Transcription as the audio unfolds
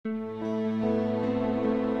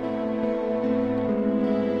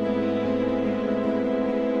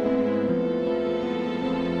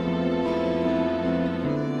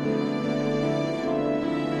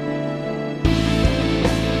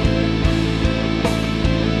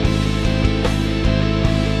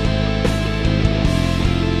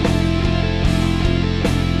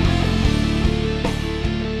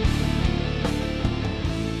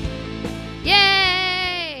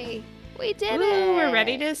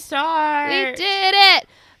ready to start. We did it.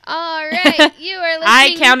 All right. You are listening.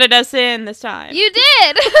 I counted us in this time. You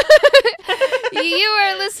did. You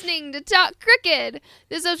are listening to Talk Crooked,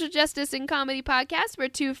 the social justice and comedy podcast where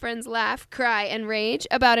two friends laugh, cry, and rage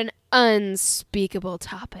about an unspeakable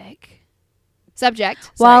topic. Subject.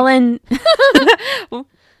 While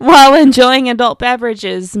enjoying adult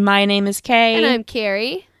beverages, my name is Kay. And I'm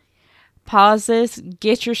Carrie. Pause this,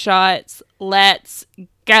 get your shots, let's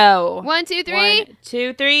go. 1, 2, 3. 1,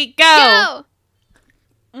 2, 3, go.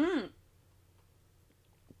 Go.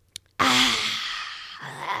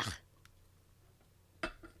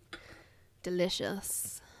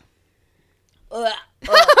 Delicious.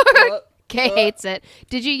 Kay hates it.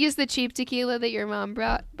 Did you use the cheap tequila that your mom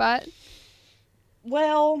bought?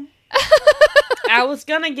 Well, I was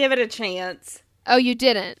going to give it a chance. Oh, you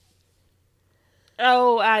didn't?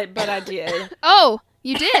 But I did. Oh,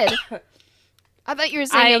 you did? I thought you were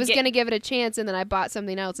saying I was ga- going to give it a chance and then I bought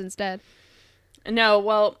something else instead. No,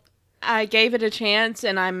 well, I gave it a chance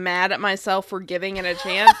and I'm mad at myself for giving it a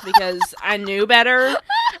chance because I knew better.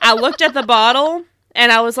 I looked at the bottle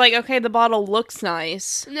and I was like, okay, the bottle looks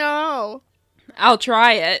nice. No. I'll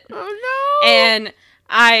try it. Oh, no. And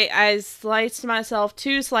I sliced myself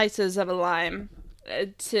 2 slices of a lime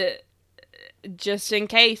to just in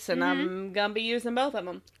case, and I'm gonna be using both of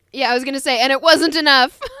them. Yeah, I was gonna say, and it wasn't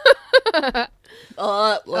enough.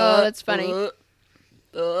 Oh, that's funny.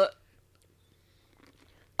 All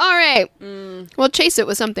right, we'll chase it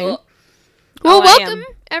with something. Well, welcome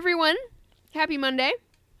everyone. Happy Monday.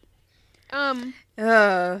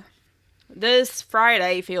 This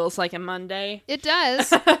Friday feels like a Monday. It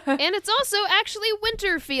does, and it's also actually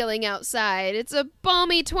winter feeling outside. It's a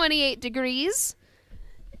balmy 28 degrees.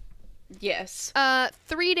 Yes.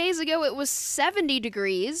 3 days ago it was 70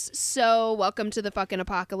 degrees, so welcome to the fucking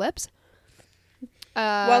apocalypse.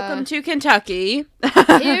 Welcome to Kentucky.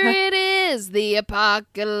 Here it is, the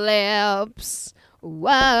apocalypse.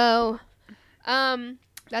 Whoa.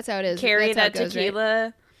 That's how it is. Carrie, That's that how it goes, right?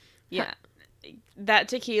 tequila. Yeah. That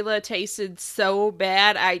tequila tasted so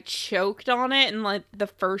bad, I choked on it in like the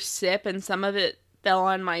first sip, and some of it fell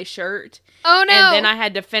on my shirt. Oh, no. And then I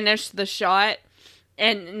had to finish the shot.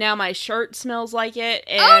 And now my shirt smells like it.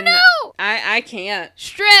 And Oh, no! I can't.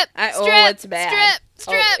 Strip! It's bad.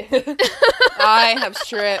 Strip! Oh. I have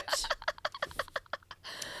stripped.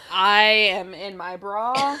 I am in my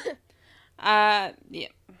bra. Yeah.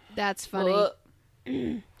 That's funny.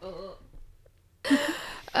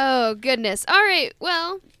 Oh, goodness. All right,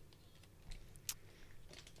 well.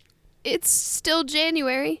 It's still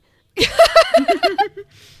January.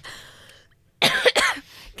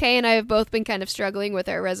 Kay and I have both been kind of struggling with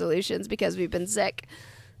our resolutions because we've been sick.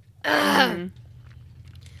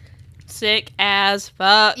 Sick as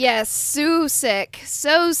fuck. Yes, so sick.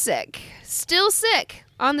 So sick. Still sick.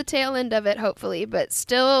 On the tail end of it, hopefully, but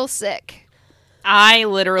still sick. I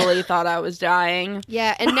literally thought I was dying.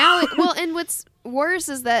 Yeah, and now, and what's worse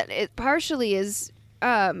is that it partially is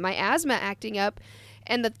my asthma acting up,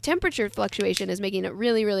 and the temperature fluctuation is making it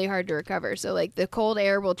really, really hard to recover. So, like, the cold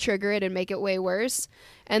air will trigger it and make it way worse,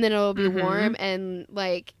 and then it'll be warm, and,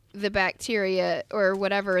 like, the bacteria or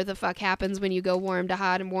whatever the fuck happens when you go warm to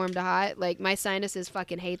hot and warm to hot, like, my sinuses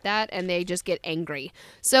fucking hate that, and they just get angry.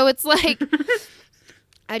 So it's like,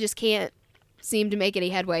 I just can't seem to make any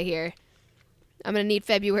headway here. I'm going to need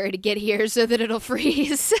February to get here so that it'll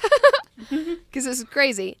freeze. Because this is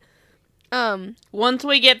crazy. Once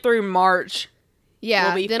we get through March, yeah,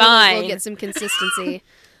 we'll be then fine. we'll get some consistency.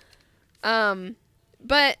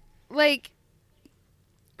 But, like,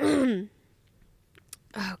 oh,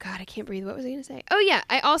 God, I can't breathe. What was I going to say? Oh, yeah,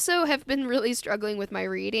 I also have been really struggling with my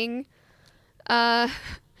reading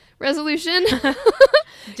resolution.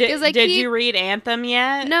 Did you read Anthem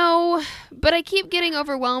yet? No, but I keep getting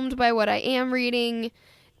overwhelmed by what I am reading,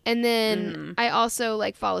 and then I also,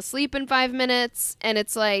 like, fall asleep in 5 minutes, and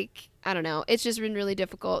it's like, I don't know, it's just been really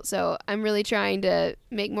difficult, so I'm really trying to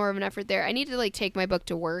make more of an effort there. I need to, like, take my book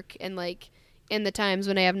to work, and, like, in the times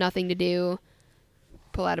when I have nothing to do,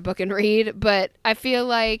 pull out a book and read, but I feel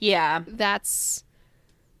like that's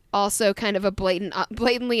also kind of a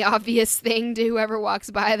blatantly obvious thing to whoever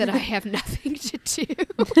walks by that I have nothing to do.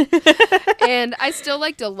 And I still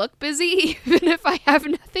like to look busy even if I have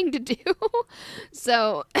nothing to do.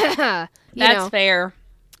 So, That's fair.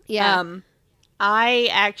 Yeah. I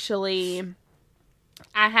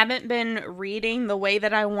haven't been reading the way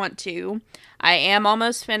that I want to. I am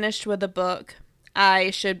almost finished with a book. I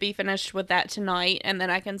should be finished with that tonight, and then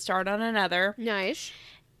I can start on another. Nice.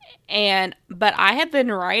 But I have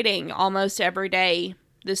been writing almost every day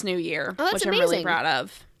this new year, Oh, that's which amazing. I'm really proud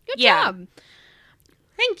of. Good job.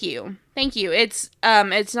 Thank you. Thank you. It's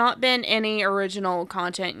not been any original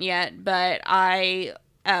content yet, but I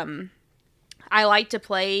like to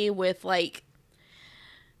play with I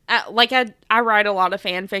write a lot of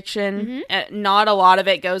fan fiction. Not a lot of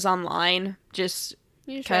it goes online, just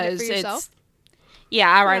because it's. Yeah,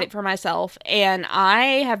 I write it for myself, and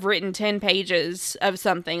I have written 10 pages of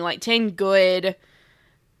something, like 10 good,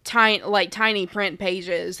 tiny print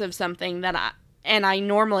pages of something that I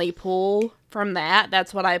normally pull from that.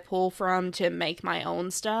 That's what I pull from to make my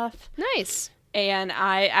own stuff. Nice. And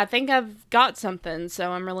I think I've got something,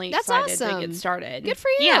 so I'm really excited to get started. Good for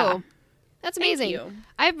you. Yeah. That's amazing. Thank you.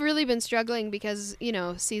 I've really been struggling because,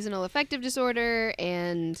 seasonal affective disorder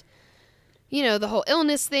and, the whole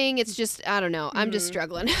illness thing. It's just, I don't know. I'm just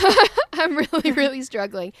struggling. I'm really, really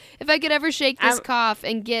struggling. If I could ever shake this cough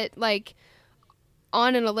and get,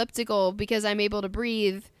 on an elliptical because I'm able to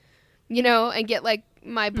breathe, and get,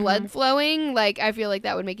 my blood flowing, I feel like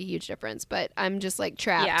that would make a huge difference. But I'm just,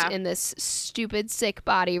 trapped in this stupid, sick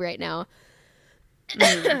body right now.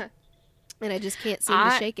 And I just can't seem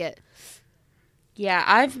to shake it. Yeah,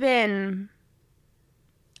 I've been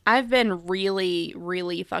really,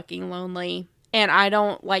 really fucking lonely, and I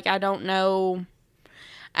don't know.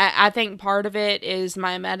 I think part of it is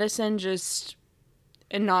my medicine just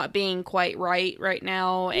not being quite right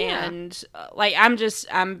now, and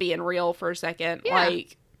I'm being real for a second. Yeah.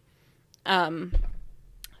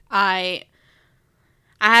 I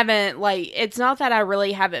haven't, it's not that I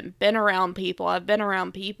really haven't been around people. I've been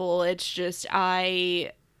around people. It's just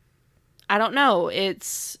I don't know.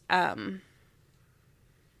 It's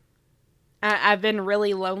I've been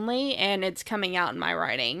really lonely, and it's coming out in my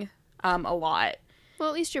writing a lot. Well,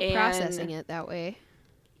 at least you're processing it that way.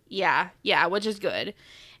 Yeah, which is good.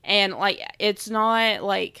 And it's not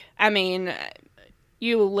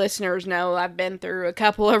you listeners know I've been through a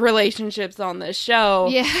couple of relationships on this show.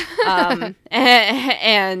 Yeah.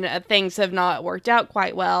 And things have not worked out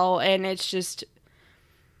quite well, and it's just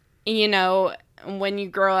when you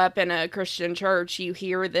grow up in a Christian church, you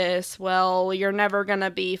hear this, well, you're never going to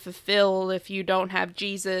be fulfilled if you don't have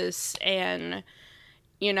Jesus. And,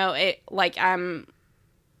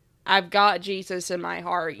 I've got Jesus in my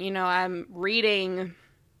heart. I'm reading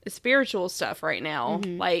spiritual stuff right now.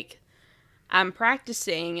 Mm-hmm. I'm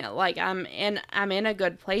practicing, I'm in a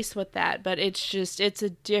good place with that, but it's a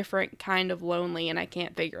different kind of lonely, and I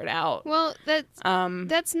can't figure it out. Well,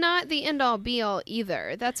 that's not the end all be all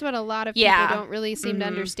either. That's what a lot of people don't really seem to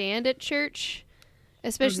understand at church,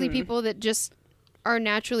 especially people that just are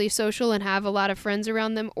naturally social and have a lot of friends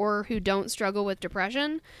around them, or who don't struggle with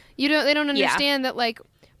depression. They don't understand that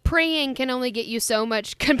praying can only get you so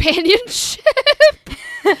much companionship.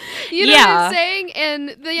 You know what I'm saying? And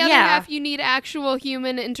the other half, you need actual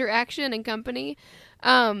human interaction and company.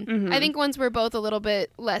 I think once we're both a little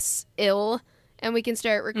bit less ill and we can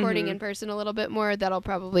start recording in person a little bit more, that'll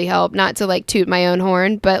probably help. Not to toot my own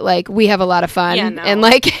horn, but we have a lot of fun. Yeah, no. And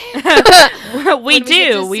we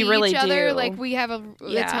do. We really do. We have a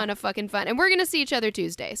ton of fucking fun. And we're going to see each other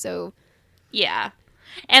Tuesday. So yeah.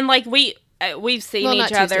 And we've seen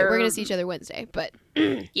each not other. Tuesday. We're going to see each other Wednesday, but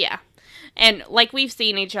yeah. And we've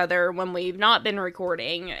seen each other when we've not been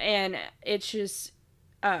recording, and it's just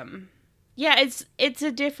it's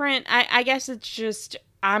a different, I guess it's just,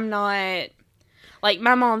 I'm not,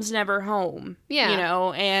 my mom's never home.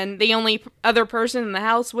 Yeah. And the only other person in the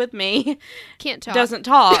house with me can't talk. Doesn't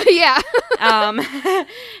talk. Yeah. And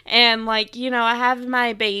I have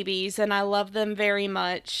my babies, and I love them very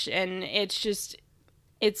much, and it's just,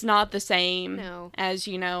 it's not the same as,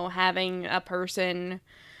 having a person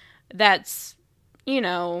that's,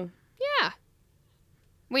 yeah,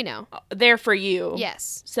 we know, there for you.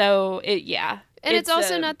 Yes. So and it's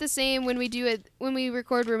also not the same when we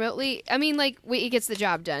record remotely. I mean, it gets the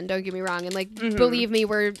job done, don't get me wrong, and believe me,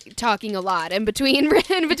 we're talking a lot in between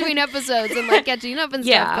episodes and catching up and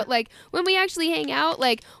stuff. But when we actually hang out,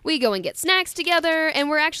 we go and get snacks together, and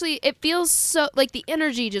we're actually, it feels so the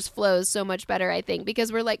energy just flows so much better, I think,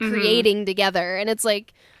 because we're creating together, and it's I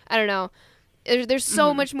don't know. There's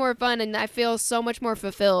so much more fun, and I feel so much more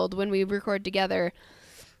fulfilled when we record together.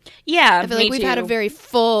 Yeah, I feel we've had a very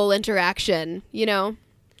full interaction,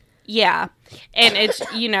 Yeah, and it's,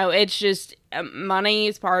 it's just money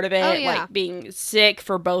is part of it. Oh, yeah. Being sick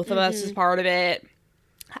for both of us is part of it.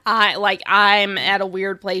 I'm at a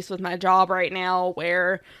weird place with my job right now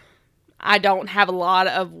where I don't have a lot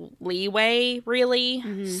of leeway,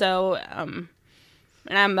 really. So,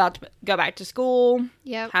 and I'm about to go back to school.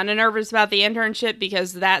 Yep. Kind of nervous about the internship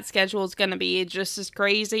because that schedule is going to be just as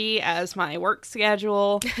crazy as my work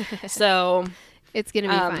schedule. So it's going to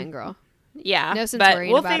be fine, girl. Yeah. No sense but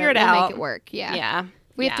worrying we'll about figure it. it out. We'll make it work. Yeah. Yeah.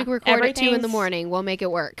 We have Yeah. to record at 2 in the Everything's- morning. We'll make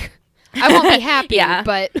it work. I won't be happy, Yeah.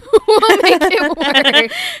 but we'll make it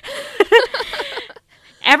work.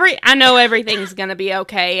 I know everything's gonna be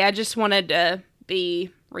okay. I just wanted to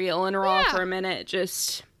be real and raw Yeah. for a minute,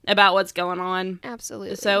 just about what's going on.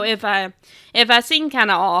 Absolutely. So if I seem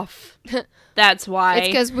kind of off, that's why. it's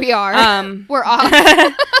because we are. We're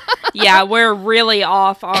off. Yeah, we're really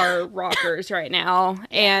off our rockers right now,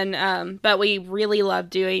 and but we really love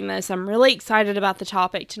doing this. I'm really excited about the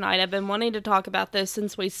topic tonight. I've been wanting to talk about this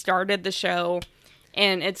since we started the show,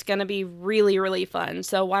 and it's going to be really, really fun.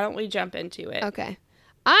 So why don't we jump into it? Okay.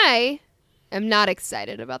 I am not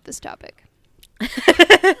excited about this topic.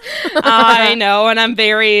 I know, and I'm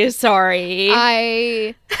very sorry.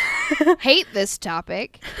 I hate this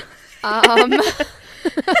topic. And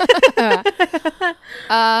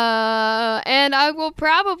I will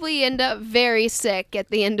probably end up very sick at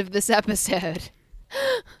the end of this episode.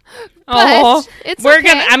 Oh, it's we're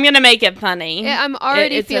okay. I'm gonna make it funny. Yeah, I'm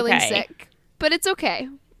already It's feeling okay. sick, but it's okay.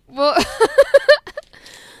 Well,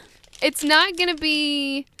 it's not gonna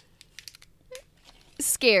be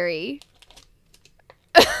scary.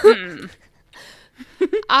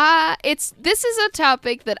 This is a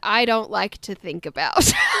topic that I don't like to think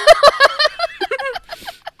about.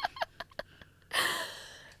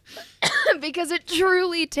 Because it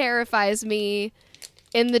truly terrifies me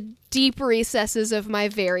in the deep recesses of my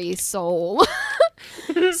very soul.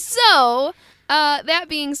 So, that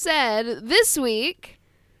being said, this week,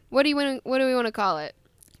 what do we want to call it?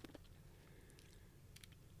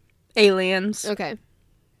 Aliens. Okay.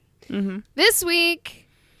 Mm-hmm. This week,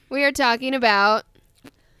 we are talking about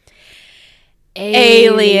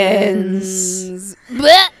Aliens.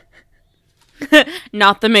 Blech!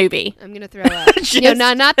 Not the movie. I'm gonna throw up. Just-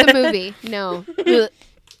 No, not the movie. No.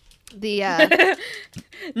 The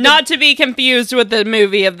Not to be confused with the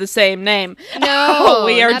movie of the same name. no,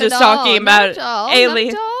 We are not just at all, talking not about at all,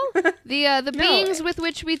 alien- not at all. The No. beings with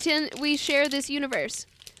which we share this universe.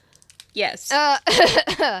 Yes.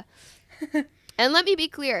 And let me be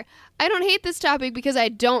clear, I don't hate this topic because I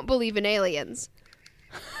don't believe in aliens.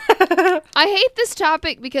 I hate this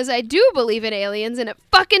topic because I do believe in aliens and it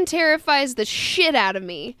fucking terrifies the shit out of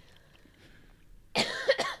me.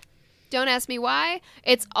 Don't ask me why.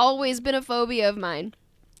 It's always been a phobia of mine.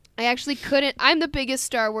 I'm the biggest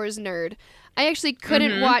Star Wars nerd. I actually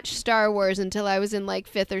couldn't watch Star Wars until I was in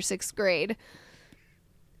like 5th or 6th grade.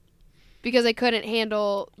 Because I couldn't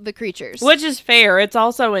handle the creatures. Which is fair. It's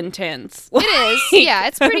also intense. It is. Yeah,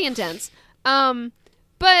 it's pretty intense.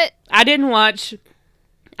 But I didn't watch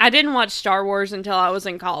Star Wars until I was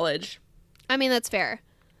in college. I mean that's fair,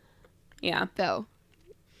 Yeah. though.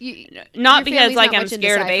 Not Your because family's like not I'm much into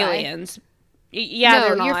scared of sci-fi. aliens. Yeah, no,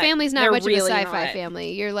 they're not. your family's not They're much really of a sci-fi not.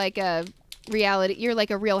 family. You're like a reality. You're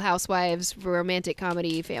like a Real Housewives romantic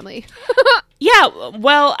comedy family. Yeah,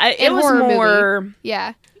 well, it And was horror movie. more.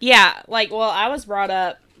 Yeah. Yeah, like, well, I was brought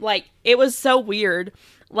up, like, it was so weird.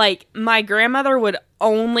 Like, my grandmother would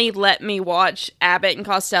only let me watch Abbott and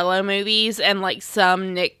Costello movies and, like,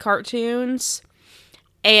 some Nick cartoons.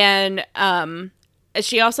 And,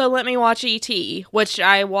 she also let me watch E.T., which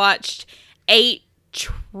I watched 8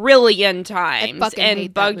 trillion times. I fucking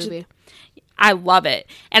hate that movie. I love it.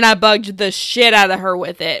 And I bugged the shit out of her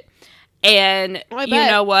with it. And I you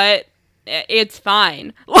bet. know what? It's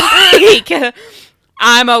fine. Like,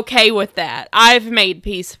 I'm okay with that. I've made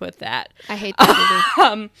peace with that. I hate that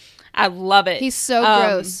movie. I love it. He's so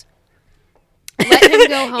gross. Let him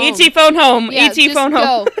go home. E.T. phone home. Yeah, E.T. just phone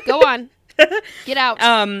home. Go on. Get out.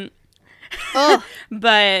 Ugh.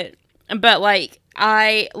 But like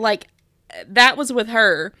that was with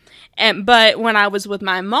her. But when I was with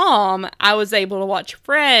my mom, I was able to watch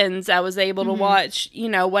Friends. I was able to watch,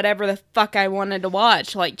 whatever the fuck I wanted to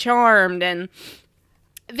watch, like Charmed and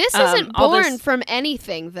This isn't all born this- from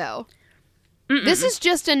anything, though. This is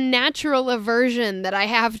just a natural aversion that I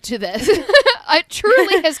have to this. It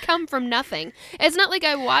truly has come from nothing. It's not like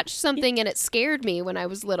I watched something and it scared me when I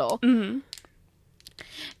was little.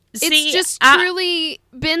 It's just truly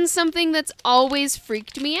been something that's always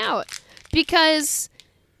freaked me out. Because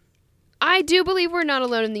I do believe we're not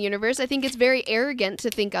alone in the universe. I think it's very arrogant to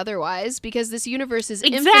think otherwise because this universe is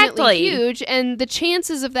infinitely Exactly. huge and the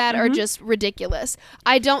chances of that are just ridiculous.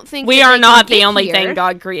 I don't think we that are they not can the get only here. thing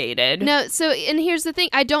God created. No, and here's the thing.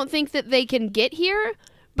 I don't think that they can get here,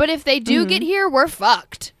 but if they do get here, we're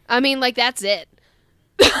fucked. I mean, like, that's it.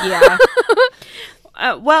 Yeah.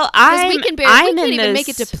 Well, Because we can't even make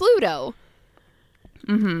it to Pluto.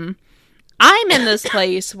 I'm in this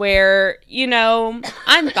place where,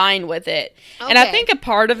 I'm fine with it. And I Okay. think a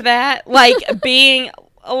part of that, like, being,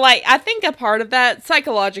 like, I think a part of that,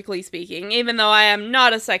 psychologically speaking, even though I am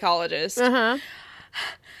not a psychologist, Uh-huh.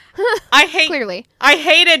 Clearly. I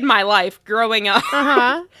hated my life growing up.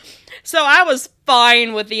 Uh-huh. So I was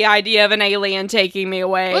fine with the idea of an alien taking me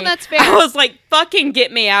away. Well, that's fair. I was like, fucking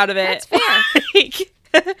get me out of it. That's fair. Like,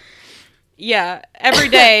 yeah, every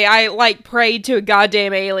day I, like, prayed to a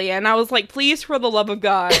goddamn alien. I was like, please, for the love of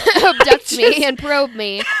God. Abduct me and probe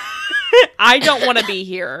me. I don't want to be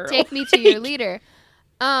here. Take me to your leader.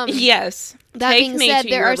 Yes. That Take being me said, to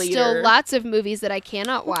there your are leader. still lots of movies that I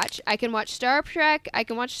cannot watch. I can watch Star Trek. I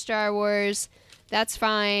can watch Star Wars. That's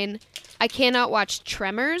fine. I cannot watch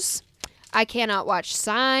Tremors. I cannot watch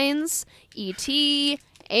Signs, E.T.,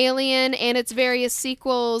 Alien, and its various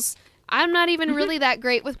sequels. I'm not even really that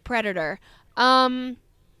great with Predator. Trying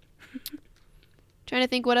to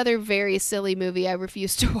think what other very silly movie I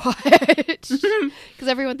refuse to watch. Because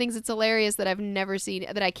everyone thinks it's hilarious that I've never seen,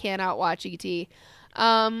 that I cannot watch E.T.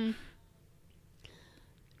 Trying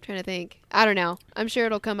to think. I don't know. I'm sure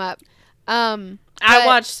it'll come up. I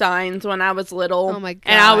watched Signs when I was little. Oh my God.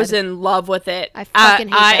 And I was in love with it. I fucking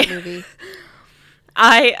hate that movie.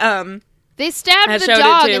 They stabbed the showed it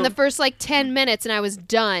dog too. in the first, like, 10 minutes, and I was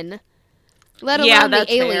done. Let alone Yeah, the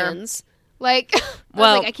that's fair. aliens. Like,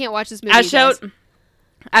 Well, I can't watch this movie, I guys.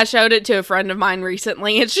 showed it to a friend of mine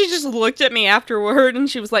recently, and she just looked at me afterward, and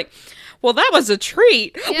she was like, well, that was a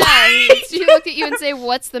treat. Yeah, she looked at you and say,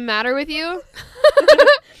 what's the matter with you?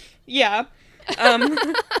 Yeah.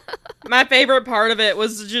 My favorite part of it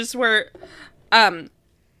was just where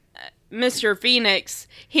Mr. Phoenix,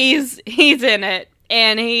 he's in it,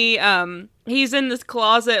 and he's in this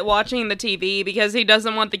closet watching the TV because he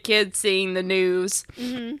doesn't want the kids seeing the news.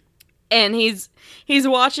 Mm-hmm. And he's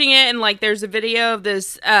watching it, and, like, there's a video of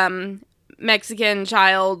this Mexican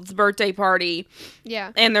child's birthday party.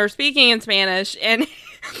 Yeah. And they're speaking in Spanish, and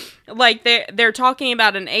like they're talking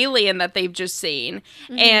about an alien that they've just seen,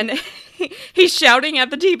 and he's shouting at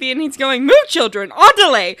the TV, and he's going, "Move, children,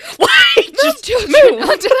 andale!" Like, just move.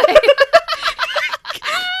 That's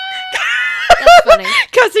funny.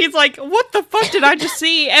 Because he's like, what the fuck did I just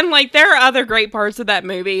see? And, like, there are other great parts of that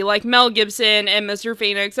movie. Like, Mel Gibson and Mr.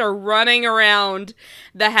 Phoenix are running around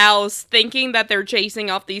the house thinking that they're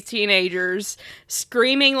chasing off these teenagers,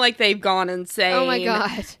 screaming like they've gone insane. Oh my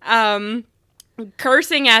God.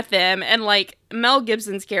 Cursing at them. And, like, Mel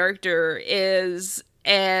Gibson's character is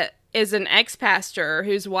an ex-pastor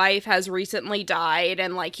whose wife has recently died,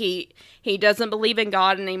 and, like, he doesn't believe in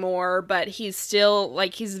God anymore, but he's still,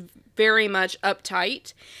 like, he's very much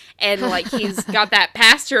uptight, and, like, he's got that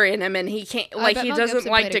pastor in him, and he can't, like, he doesn't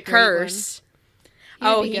like to curse.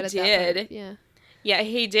 Oh, he did. Yeah,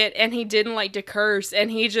 he did, and he didn't like to curse, and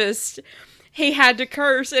he had to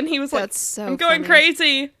curse, and he was like, I'm going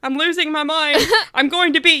crazy. I'm losing my mind. I'm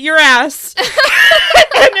going to beat your ass.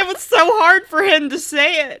 And it was so hard for him to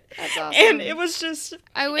say it. That's awesome. And it was just,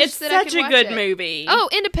 it's such a good movie. Oh,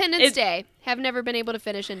 Independence Day. Have never been able to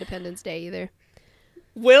finish Independence Day either.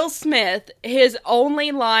 Will Smith, his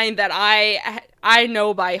only line that I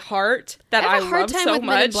know by heart that I love so much. I have a hard time with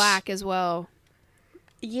Men in Black as well.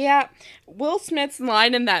 Yeah, Will Smith's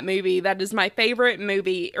line in that movie, that is my favorite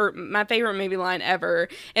movie, or my favorite movie line ever,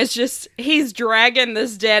 is just, he's dragging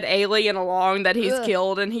this dead alien along that he's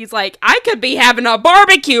killed, and he's like, I could be having a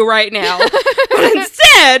barbecue right now, but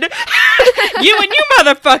instead, you and you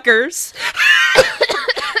motherfuckers,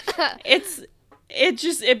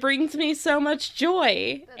 it brings me so much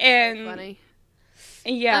joy. That's and so funny.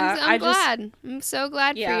 Yeah, I'm glad. I'm so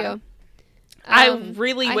glad for you. I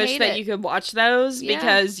really wish that you could watch those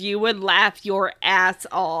because you would laugh your ass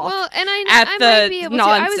off. Well, and I might be able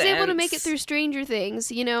nonsense. to. I was able to make it through Stranger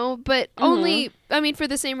Things, but only, I mean, for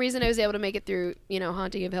the same reason I was able to make it through,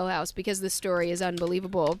 Haunting of Hill House, because the story is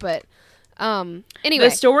unbelievable. But anyway,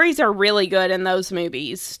 the stories are really good in those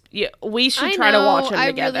movies. We should try to watch them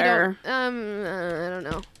together. I don't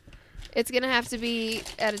know. It's gonna have to be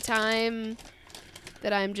at a time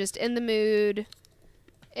that I'm just in the mood.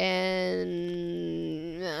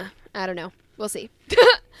 And I don't know. We'll see.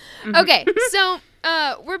 Okay, so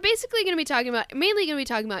we're basically going to be mainly going to be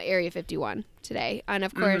talking about Area 51 today. And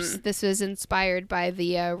of course, this was inspired by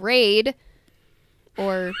the raid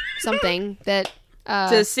or something that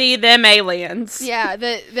to see them aliens. Yeah,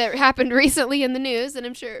 that happened recently in the news, and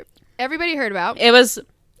I'm sure everybody heard about. It was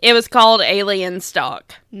called Alien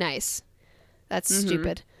Stock. Nice. That's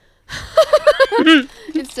stupid.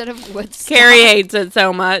 Instead of Woodstock. Carrie hates it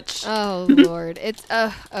so much. Oh, Lord. It's,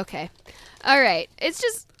 okay. All right. It's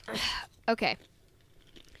just, okay.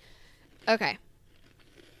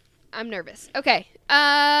 I'm nervous. Okay. So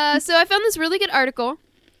I found this really good article,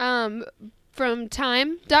 from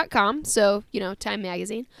time.com, so, Time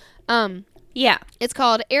magazine. Yeah. It's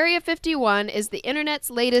called Area 51 is the internet's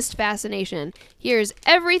latest fascination. Here's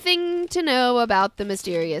everything to know about the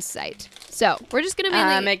mysterious site. So, we're just going to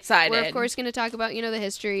I'm excited. We're, of course, going to talk about, the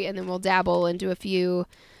history, and then we'll dabble into a few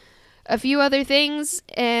other things,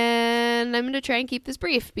 and I'm going to try and keep this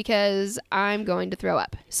brief because I'm going to throw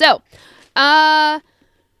up. So, and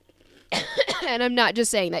I'm not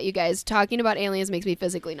just saying that, you guys. Talking about aliens makes me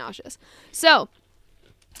physically nauseous. So,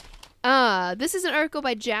 this is an article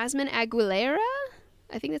by Jasmine Aguilera.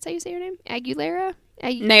 I think that's how you say her name. Aguilera?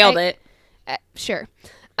 Nailed it. Sure.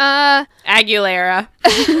 Aguilera.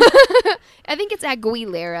 I think it's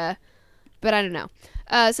Aguilera, but I don't know.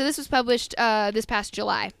 So this was published this past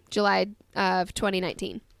July of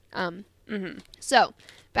 2019. So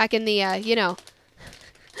back in the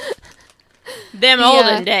them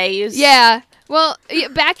olden days. Yeah. Well,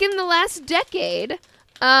 back in the last decade.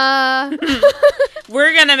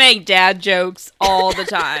 We're gonna make dad jokes all the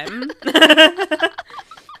time.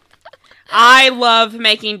 I love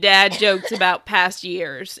making dad jokes about past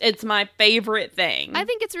years. It's my favorite thing. I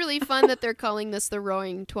think it's really fun that they're calling this the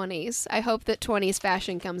Roaring 20s. I hope that 20s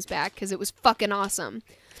fashion comes back because it was fucking awesome.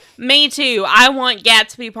 Me too. I want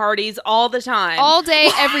Gatsby parties all the time. All day,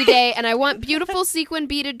 every day, and I want beautiful sequin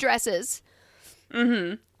beaded dresses.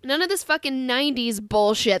 Mm-hmm. None of this fucking 90s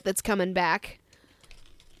bullshit that's coming back.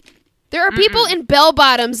 There are people in bell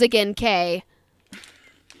bottoms again, Kay.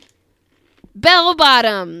 Bell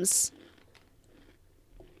bottoms.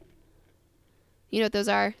 You know what those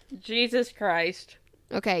are? Jesus Christ.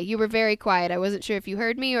 Okay, you were very quiet. I wasn't sure if you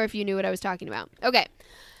heard me or if you knew what I was talking about. Okay.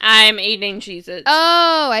 I'm eating Cheez-Its.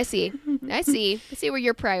 Oh, I see. I see where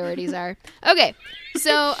your priorities are. Okay.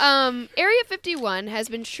 So, Area 51 has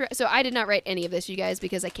been... So, I did not write any of this, you guys,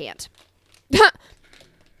 because I can't.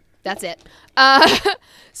 That's it.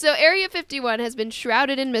 So Area 51 has been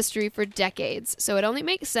shrouded in mystery for decades, so it only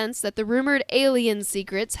makes sense that the rumored alien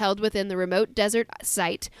secrets held within the remote desert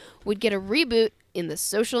site would get a reboot in the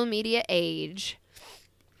social media age.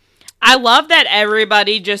 I love that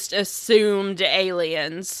everybody just assumed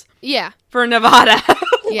aliens. Yeah. For Nevada.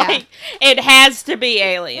 Yeah. It has to be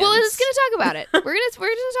aliens. Well, let's gonna talk about it. We're gonna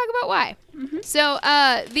talk about why. Mm-hmm. So,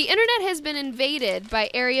 the internet has been invaded by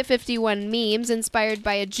Area 51 memes inspired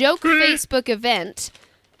by a joke Facebook event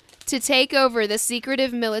to take over the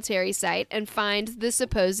secretive military site and find the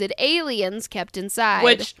supposed aliens kept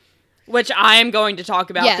inside. Which I am going to talk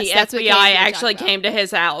about. Yes, the that's what FBI actually came to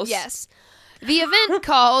his house. Yes. The event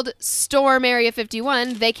called Storm Area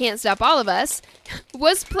 51, They Can't Stop All of Us,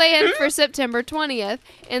 was planned for September 20th,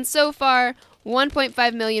 and so far,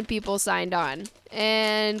 1.5 million people signed on.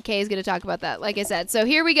 And Kay's going to talk about that, like I said. So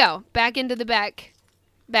here we go. Back into the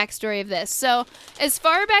backstory of this. So, as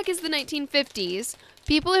far back as the 1950s,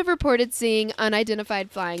 people have reported seeing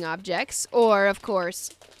unidentified flying objects, or, of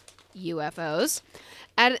course, UFOs,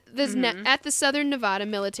 at the Southern Nevada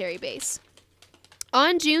military base.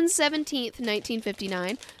 On June 17th,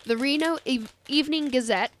 1959, the Reno Evening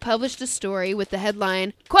Gazette published a story with the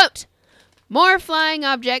headline, quote, "More flying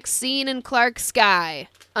objects seen in Clark sky,"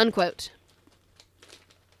 unquote.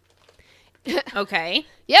 Okay.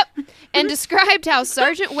 Yep. And described how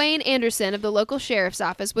Sergeant Wayne Anderson of the local sheriff's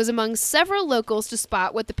office was among several locals to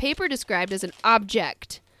spot what the paper described as an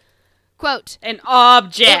object. Quote, "An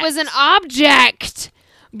object. It was an object.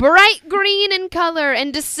 Bright green in color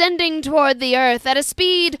and descending toward the earth at a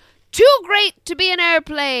speed too great to be an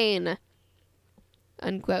airplane."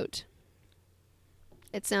 Unquote.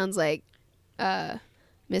 It sounds like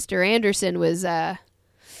Mr. Anderson was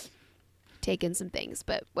taking some things,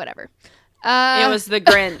 but whatever. It was the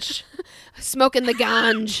Grinch. Smoking the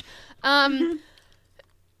ganj.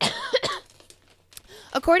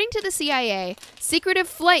 According to the CIA, secretive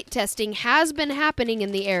flight testing has been happening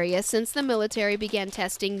in the area since the military began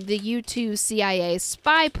testing the U-2 CIA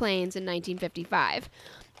spy planes in 1955.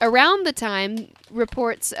 Around the time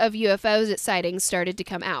reports of UFOs sightings started to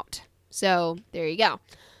come out. So, there you go.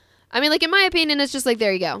 I mean, like, in my opinion, it's just like,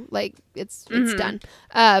 there you go. Like, it's done.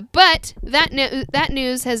 But that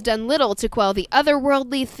news has done little to quell the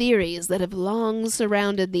otherworldly theories that have long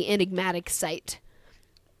surrounded the enigmatic site.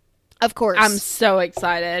 Of course. I'm so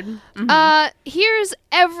excited. Mm-hmm. Here's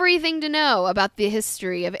everything to know about the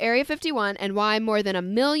history of Area 51 and why more than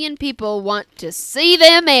 1 million people want to see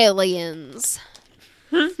them aliens.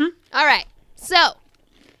 All right. So,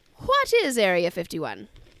 what is Area 51?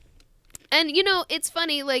 And, you know, it's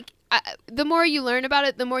funny, like, the more you learn about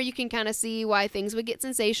it, the more you can kind of see why things would get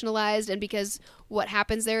sensationalized, and because what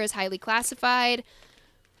happens there is highly classified.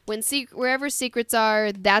 Wherever secrets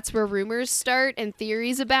are, that's where rumors start and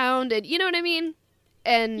theories abound, and you know what I mean?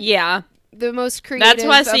 And yeah. the most creative That's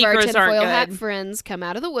why of our secrets aren't tinfoil hat good. friends come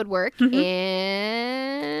out of the woodwork,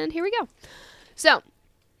 and here we go. So,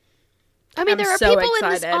 I mean, I'm there are so people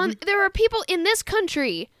excited. there are people in this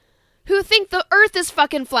country who think the Earth is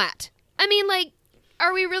fucking flat. I mean, like,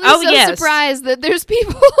 are we really surprised that there's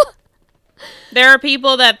people? There are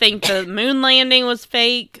people that think the moon landing was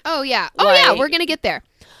fake. Oh yeah, Like- we're gonna get there.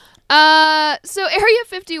 So Area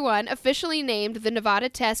 51, officially named the Nevada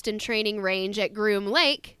Test and Training Range at Groom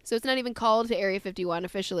Lake, so it's not even called Area 51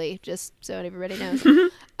 officially, just so everybody knows,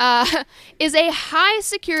 is a high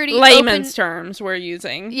security Layman's terms we're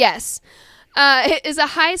using. Yes. It is a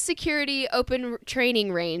high security open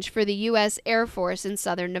training range for the U.S. Air Force in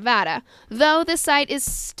southern Nevada, though the site is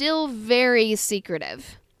still very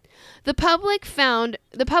secretive. The public found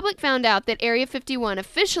out that Area 51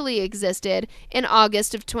 officially existed in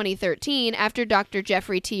August of 2013 after Dr.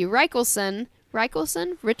 Jeffrey T. Richelson,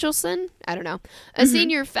 I don't know, a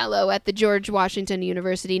senior fellow at the George Washington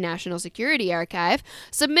University National Security Archive,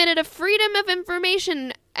 submitted a Freedom of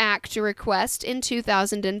Information Act request in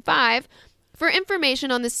 2005 for information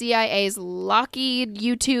on the CIA's Lockheed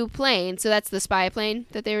U-2 plane, so that's the spy plane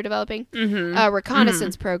that they were developing,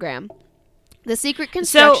 reconnaissance program. The secret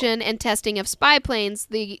construction and testing of spy planes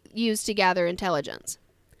they used to gather intelligence.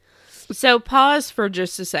 So pause for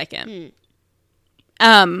just a second.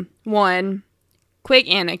 One quick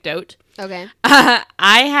anecdote. Okay. I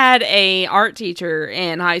had a art teacher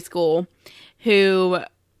in high school who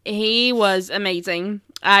he was amazing.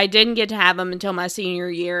 I didn't get to have him until my senior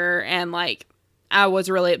year, and like I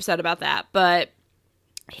was really upset about that. But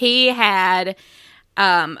he had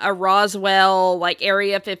a Roswell, like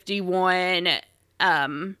Area 51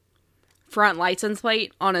 front license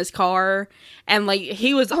plate on his car, and like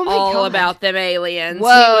he was all about them aliens.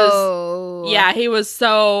 Whoa. He was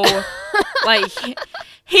so like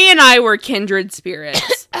he and I were kindred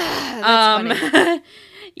spirits. That's funny.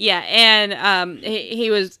 Yeah, and he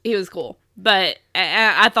was cool. But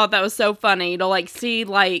I thought that was so funny to like see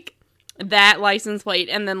like that license plate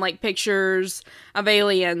and then like pictures of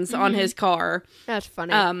aliens on his car. That's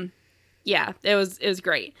funny. Yeah, it was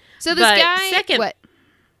great. So this guy, what?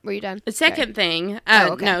 Were you done? Second thing,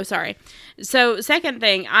 okay. No, sorry. So second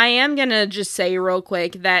thing, I am going to just say real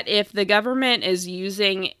quick that if the government is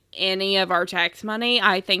using any of our tax money,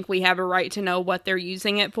 I think we have a right to know what they're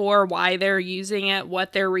using it for, why they're using it,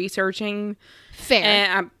 what they're researching. Fair.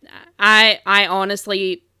 And I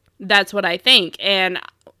honestly, that's what I think. And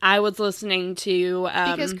I was listening to...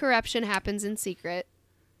 because corruption happens in secret,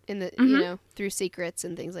 in the you know, through secrets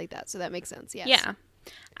and things like that. So that makes sense, yes. Yeah.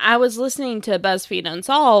 I was listening to BuzzFeed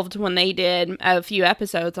Unsolved when they did a few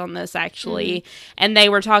episodes on this, actually, and they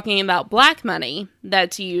were talking about black money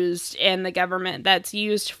that's used in the government, that's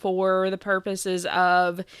used for the purposes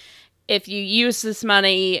of, if you use this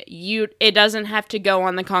money, it doesn't have to go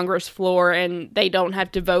on the Congress floor and they don't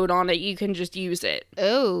have to vote on it. You can just use it.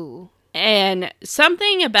 Oh. And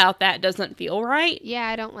something about that doesn't feel right. Yeah,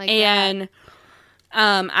 I don't like that. And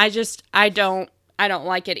I don't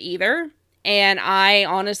like it either. And I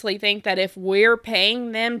honestly think that if we're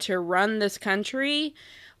paying them to run this country,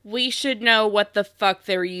 we should know what the fuck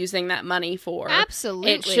they're using that money for.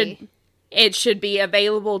 Absolutely. It should be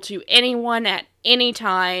available to anyone at any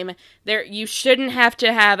time. You shouldn't have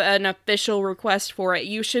to have an official request for it.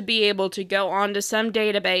 You should be able to go onto some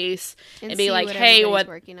database and be like, "Hey, what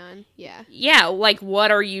working on?" Yeah. Yeah, like what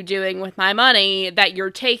are you doing with my money that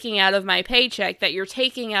you're taking out of my paycheck, that you're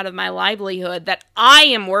taking out of my livelihood that I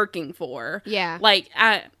am working for?" Yeah. Like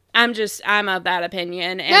I'm of that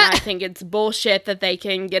opinion, and I think it's bullshit that they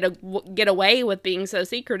can get away with being so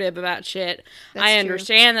secretive about shit. I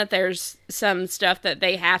understand that there's some stuff that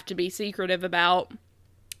they have to be secretive about,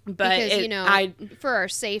 but because, for our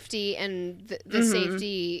safety and the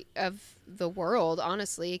safety of the world,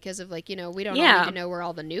 honestly, because of like, we don't need to know where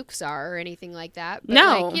all the nukes are or anything like that. But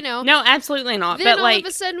no, absolutely not. Then but all of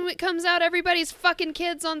a sudden it comes out everybody's fucking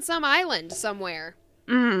kids on some island somewhere.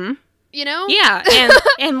 Mm-hmm. You know? Yeah,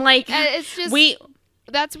 and like it's just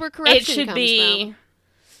that's where corruption comes from.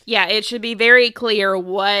 Yeah, it should be very clear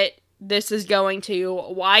what this is going to,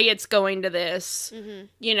 why it's going to this.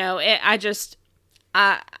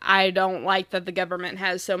 I don't like that the government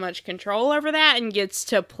has so much control over that and gets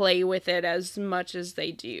to play with it as much as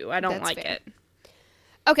they do. I don't like it.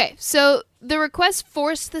 Okay, so the request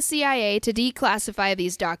forced the CIA to declassify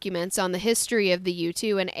these documents on the history of the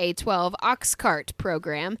U-2 and A-12 Oxcart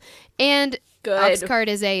program, and Oxcart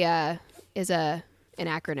is an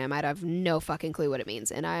acronym. I have no fucking clue what it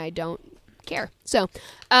means, and I don't care. So,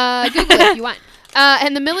 Google it if you want.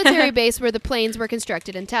 And the military base where the planes were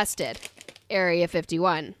constructed and tested, Area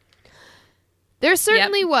 51. There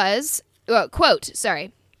certainly was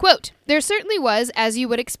Quote, there certainly was, as you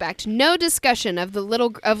would expect, no discussion of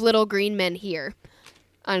little green men here,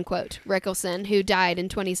 unquote. Rickelson, who died in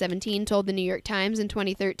 2017, told the New York Times in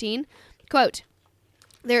 2013, quote,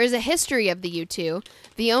 there is a history of the U-2.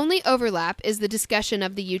 The only overlap is the discussion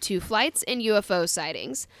of the U-2 flights and UFO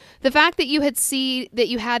sightings. The fact that you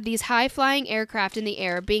had these high-flying aircraft in the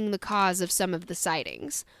air being the cause of some of the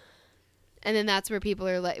sightings. And then that's where people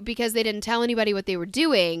are like, because they didn't tell anybody what they were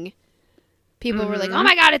doing, people were like, oh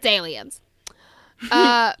my God, it's aliens.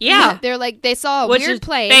 Yeah. They're like, they saw a weird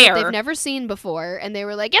plane that they've never seen before, and they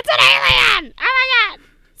were like, it's an alien! Oh my God!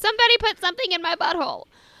 Somebody put something in my butthole.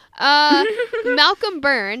 Malcolm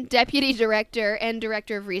Byrne, Deputy Director and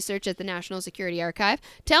Director of Research at the National Security Archive,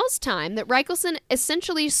 tells Time that Rickelson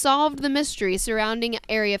essentially solved the mystery surrounding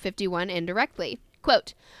Area 51 indirectly.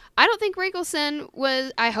 Quote, I don't think Rickelson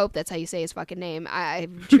was... I hope that's how you say his fucking name. I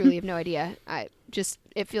truly have no idea.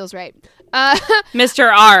 It feels right.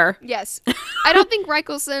 Mr. R. Yes. I don't think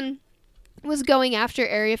Rickelson was going after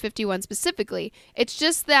Area 51 specifically. It's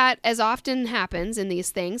just that, as often happens in these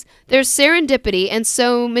things, there's serendipity, and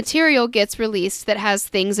so material gets released that has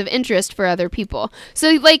things of interest for other people. So,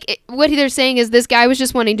 like, what they're saying is this guy was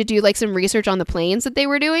just wanting to do, like, some research on the planes that they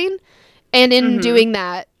were doing, and in doing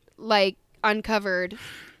that, like, uncovered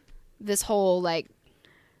this whole, like,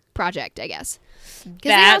 project, I guess.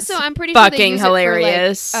 That's also, I'm pretty sure they use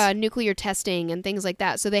hilarious. It for, like, nuclear testing and things like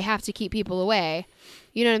that, so they have to keep people away.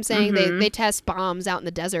 You know what I'm saying? They test bombs out in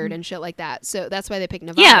the desert and shit like that. So that's why they pick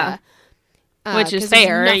Nevada. Yeah. Which is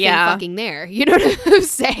fair, there's nothing fucking there. You know what I'm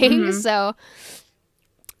saying? So,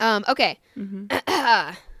 okay.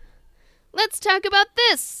 Let's talk about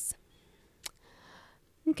this.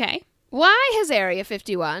 Okay. Why has Area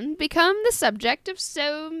 51 become the subject of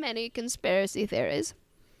so many conspiracy theories?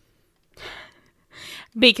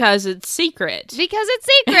 Because it's secret. Because it's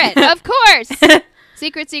secret, of course.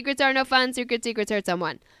 Secrets are no fun. Secrets hurt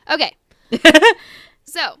someone. Okay.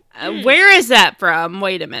 So. Where is that from?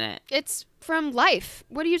 Wait a minute. It's from Life.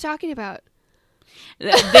 What are you talking about?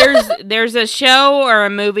 There's a show or a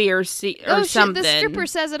movie or something. Shit, the stripper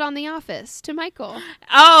says it on The Office to Michael.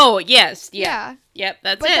 Oh, yes. Yeah. Yep,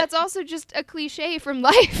 that's it. But that's also just a cliche from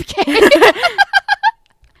Life, Kay.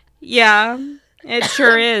 Yeah, it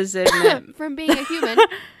sure is, isn't it? From being a human.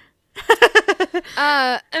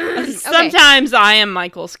 Sometimes I am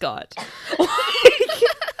Michael Scott.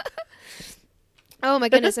 Oh my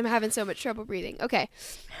goodness, I'm having so much trouble breathing. Okay.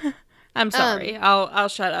 I'm sorry. I'll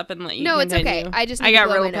shut up and let you. No, continue. It's okay. I just need to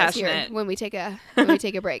blow my nose here when we take a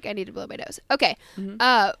break. I need to blow my nose. Okay.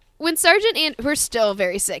 When Sergeant we're still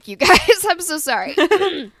very sick, you guys. I'm so sorry.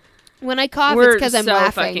 When I cough, it's because I'm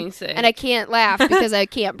laughing, and I can't laugh because I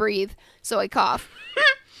can't breathe, so I cough.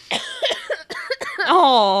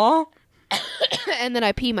 Aww. And then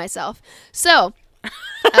I pee myself. So,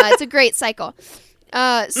 it's a great cycle.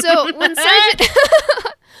 So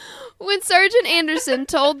when Sergeant Anderson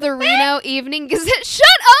told the Reno Evening Gazette, shut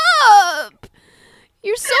up!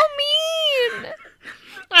 You're so mean!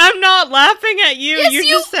 I'm not laughing at you. Yes, you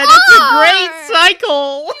you just said are. It's a great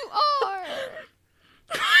cycle. You are.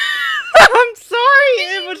 I'm sorry.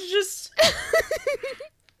 It was just...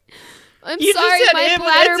 I'm you sorry, just said my it,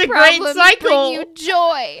 bladder it's a problems great cycle. bring you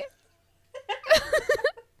joy.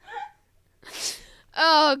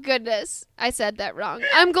 Oh, goodness. I said that wrong.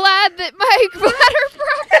 I'm glad that my bladder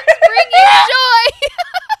problems bring you joy.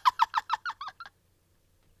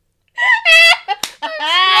 I'm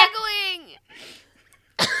struggling.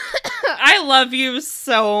 I love you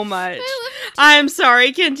so much. I love you too. I'm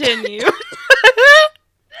sorry. Continue.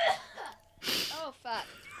 Oh, fuck.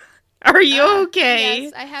 Are you okay?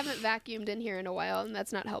 Yes, I haven't vacuumed in here in a while, and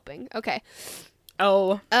that's not helping. Okay.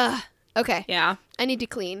 Oh. Okay. Yeah. I need to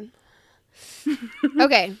clean.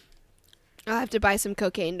 Okay. I'll have to buy some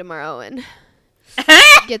cocaine tomorrow and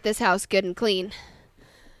get this house good and clean.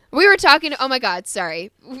 We were talking... Oh, my God.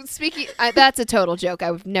 Sorry. Speaking... that's a total joke.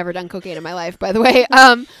 I've never done cocaine in my life, by the way.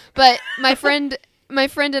 But my friend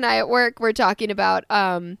and I at work were talking about...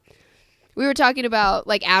 we were talking about,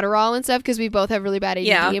 like, Adderall and stuff because we both have really bad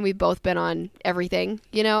ADD and we've both been on everything,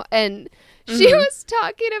 you know? And she was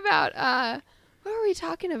talking about... what were we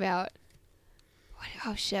talking about?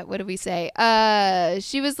 Oh, shit. What did we say?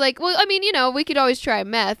 She was like, well, I mean, you know, we could always try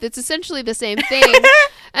meth. It's essentially the same thing.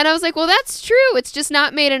 And I was like, well, that's true. It's just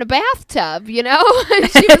not made in a bathtub, you know? And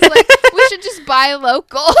she was like, we should just buy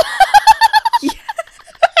local.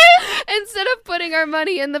 Instead of putting our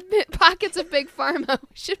money in the pockets of Big Pharma,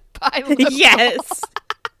 we should buy local. Yes.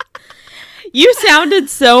 You sounded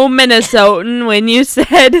so Minnesotan when you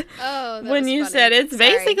said... Oh, when you said it's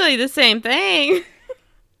basically the same thing.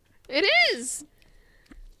 It is.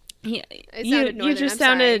 Yeah, It you sounded northern, just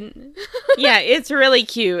I'm sorry. sounded. Yeah, it's really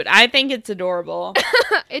cute. I think it's adorable.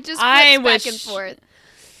 It just I flips back and wish- forth.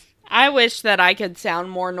 I wish that I could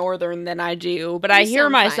sound more northern than I do, but I You hear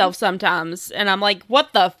sound myself sometimes, and I'm like,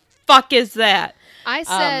 "What the fuck is that?" I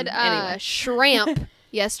said anyway. shrimp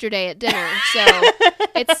yesterday at dinner, so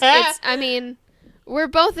it's. I mean, we're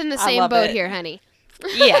both in the I same love boat it. here, honey.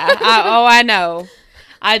 Yeah. I know.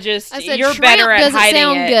 I I said you're shrimp better at doesn't hiding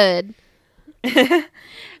sound it.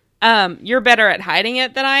 good. You're better at hiding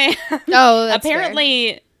it than I am. Oh, that's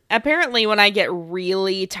Apparently, when I get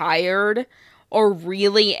really tired or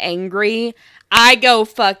really angry, I go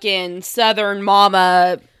fucking Southern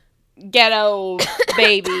mama, ghetto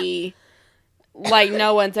baby, like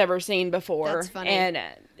no one's ever seen before. That's funny. And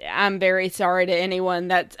I'm very sorry to anyone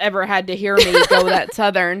that's ever had to hear me go that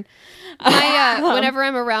Southern. Whenever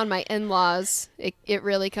I'm around my in-laws, it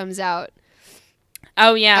really comes out.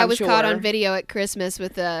 Oh yeah, I I'm was sure. caught on video at Christmas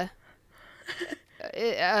with a.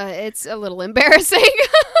 It's a little embarrassing.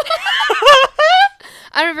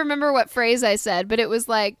 I don't remember what phrase I said, but it was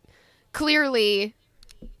like clearly,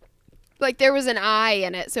 like there was an I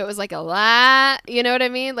in it, so it was like a la. You know what I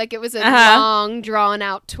mean? Like it was a long, drawn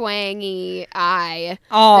out, twangy I.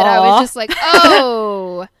 Aww. That I was just like,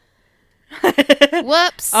 oh,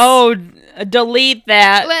 whoops. Oh, delete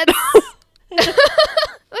that.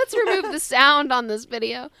 Let's remove the sound on this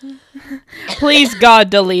video. Please, God,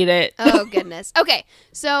 delete it. Oh, goodness. Okay,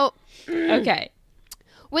 so Okay.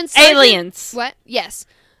 when Aliens. What? Yes.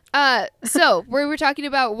 So we were talking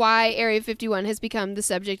about why Area 51 has become the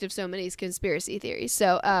subject of so many conspiracy theories.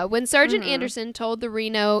 So when Sergeant Anderson told the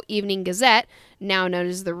Reno Evening Gazette, now known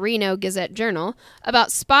as the Reno Gazette Journal, about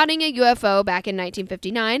spotting a UFO back in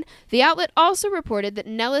 1959, the outlet also reported that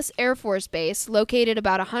Nellis Air Force Base, located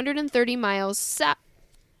about 130 miles south.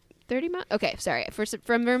 30 miles? Okay, sorry. For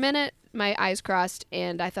a minute, my eyes crossed,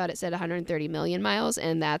 and I thought it said 130 million miles,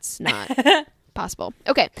 and that's not possible.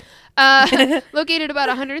 Okay. Located about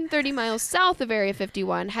 130 miles south of Area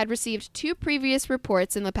 51, had received 2 previous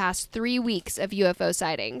reports in the past 3 weeks of UFO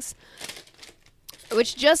sightings,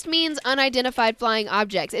 which just means unidentified flying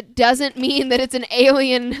objects. It doesn't mean that it's an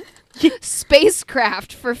alien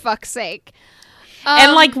spacecraft, for fuck's sake.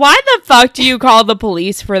 And like, why the fuck do you call the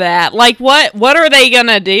police for that? Like, what are they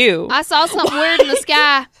gonna do? I saw something weird in the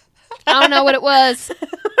sky. I don't know what it was.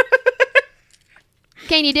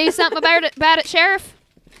 Can you do something about it, Sheriff?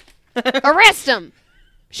 Arrest him.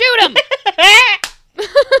 Shoot him. I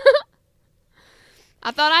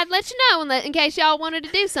thought I'd let you know in case y'all wanted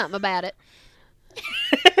to do something about it.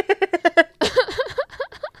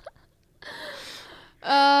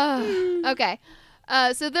 Okay.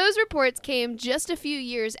 So those reports came just a few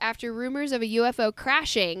years after rumors of a UFO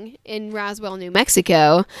crashing in Roswell, New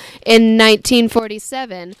Mexico in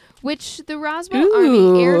 1947, which the Roswell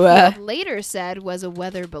Army Airfield later said was a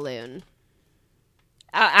weather balloon.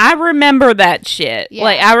 I remember that shit. Yeah.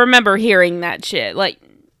 Like, I remember hearing that shit. Like,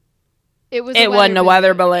 It wasn't a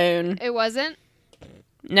weather balloon. It wasn't?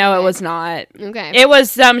 No, Okay. it was not. Okay. It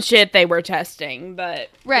was some shit they were testing, but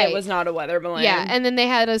Right. it was not a weather balloon. Yeah, and then they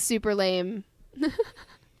had a super lame...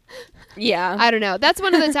 Yeah. I don't know. That's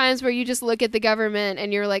one of the times where you just look at the government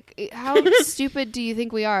and you're like, how stupid do you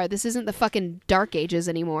think we are? This isn't the fucking Dark Ages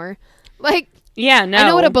anymore. Like, Yeah, no. I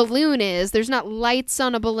know what a balloon is. There's not lights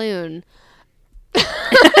on a balloon.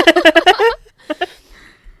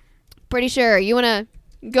 Pretty sure. You want to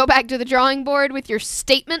go back to the drawing board with your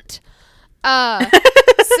statement?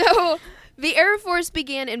 So, the Air Force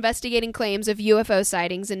began investigating claims of UFO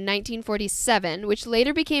sightings in 1947, which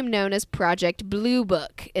later became known as Project Blue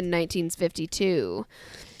Book in 1952.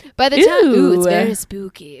 By the time... Ooh, it's very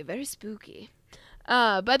spooky. Very spooky.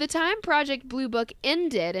 By the time Project Blue Book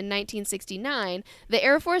ended in 1969, the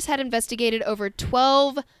Air Force had investigated over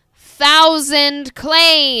 12,000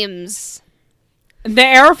 claims. The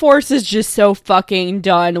Air Force is just so fucking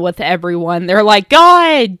done with everyone. They're like,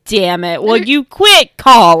 God damn it. Will you quit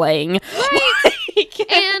calling?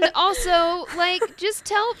 Right. And also,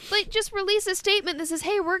 just release a statement that says,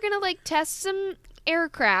 hey, we're going to, test some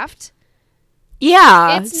aircraft.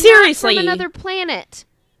 Yeah, It's seriously. not from another planet.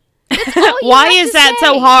 That's all you Why have is to that say.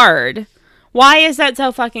 so hard? Why is that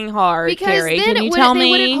so fucking hard, Because Carrie? then Can you tell they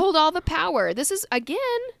me? wouldn't hold all the power. This is, again,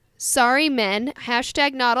 sorry men,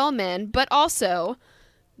 hashtag not all men, but also,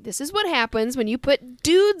 this is what happens when you put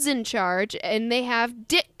dudes in charge and they have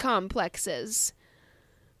dick complexes.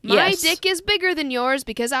 My Yes. dick is bigger than yours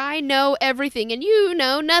because I know everything and you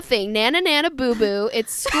know nothing. Nana nana boo boo.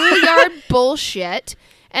 It's schoolyard bullshit.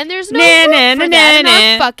 And there's no room for that in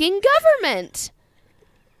our fucking government.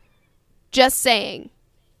 Just saying.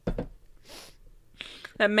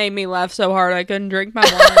 That made me laugh so hard I couldn't drink my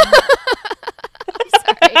wine.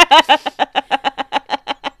 Sorry.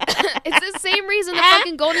 It's the same reason the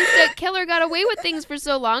fucking Golden State Killer got away with things for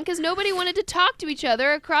so long, because nobody wanted to talk to each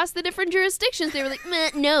other across the different jurisdictions. They were like,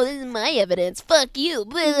 no, this is my evidence. Fuck you.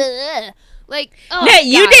 Blah, blah, blah. Like, oh, Hey,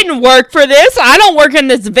 you God. didn't work for this. I don't work in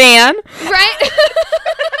this van. Right?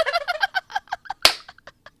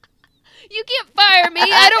 You can't fire me.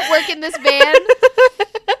 I don't work in this van.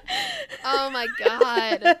 Oh, my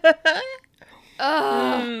God.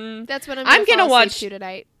 Oh, that's what I'm gonna watch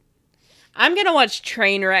tonight. I'm gonna watch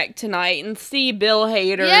Trainwreck tonight and see Bill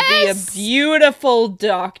Hader Yes! be a beautiful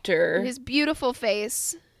doctor. His beautiful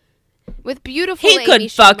face with beautiful. He Amy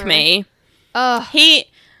could fuck Schumer. me. Oh, Bill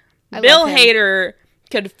love him. Hader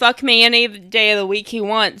could fuck me any day of the week he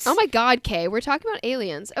wants. Oh my God, Kay, we're talking about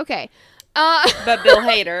aliens. Okay. But Bill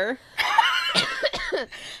Hader,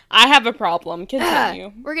 I have a problem.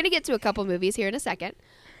 Continue. We're gonna get to a couple movies here in a second.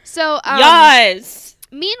 So, Yes.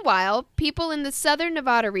 meanwhile, people in the southern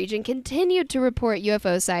Nevada region continued to report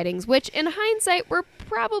UFO sightings, which in hindsight were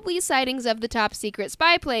probably sightings of the top secret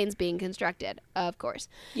spy planes being constructed, of course.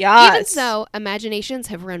 Yes. Even so, imaginations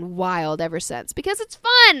have run wild ever since because it's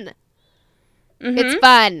fun. Mhm. It's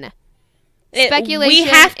fun. Speculation We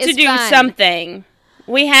have to is do fun. something.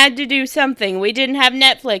 We had to do something. We didn't have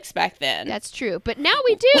Netflix back then. That's true. But now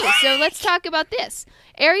we do. So let's talk about this.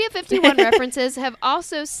 Area 51 references have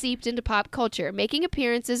also seeped into pop culture, making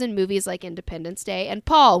appearances in movies like Independence Day and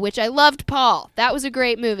Paul, which I loved Paul. That was a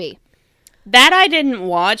great movie. That I didn't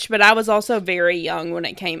watch, but I was also very young when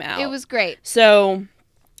it came out. It was great. So,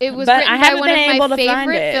 It was But written I by haven't one been of able my to find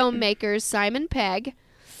favorite it. filmmakers, Simon Pegg,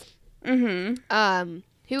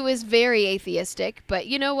 who is very atheistic, but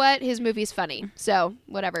you know what? His movie's funny. So,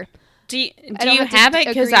 whatever. do you I don't have to it?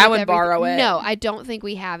 Because agree I with would borrow it. No, I don't think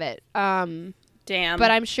we have it. Damn.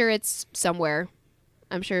 But I'm sure it's somewhere.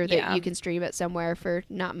 I'm sure that Yeah. you can stream it somewhere for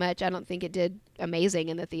not much. I don't think it did amazing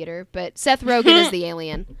in the theater, but Seth Rogen is the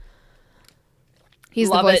alien. He's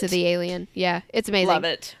Love the voice it. of the alien. Yeah, it's amazing. Love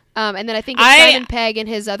it. And then I think it's Simon Pegg and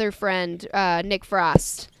his other friend, Nick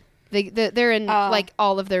Frost. They're in like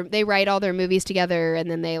all of their. They write all their movies together, and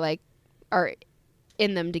then they like are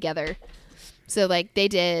in them together. So like they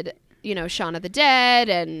did, you know, Shaun of the Dead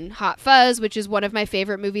and Hot Fuzz, which is one of my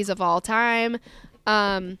favorite movies of all time.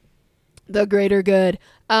 The Greater Good.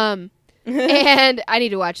 And I need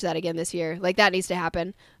to watch that again this year. Like that needs to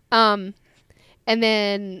happen. And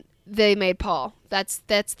then they made Paul. That's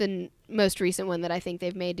the most recent one that I think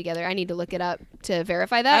they've made together. I need to look it up to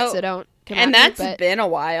verify that. Oh, So don't come and at me, that's but been a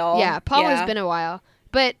while. yeah, Paul has been a while.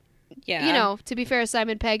 But Yeah. you know, to be fair,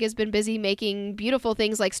 Simon Pegg has been busy making beautiful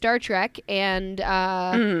things like Star Trek and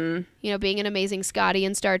you know, being an amazing Scotty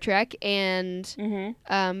in Star Trek and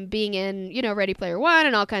being in, you know, Ready Player One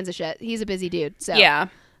and all kinds of shit. He's a busy dude. So Yeah.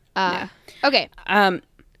 okay.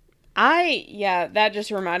 That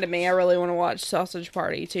just reminded me. I really want to watch Sausage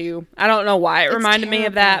Party too. I don't know why it It's reminded me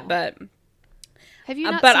of that, terrible. but Have you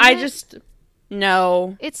not but seen I it? just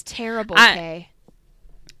no. It's terrible, I- Kay.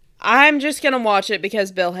 I'm just gonna watch it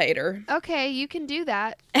because Bill Hader. Okay, you can do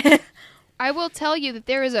that. I will tell you that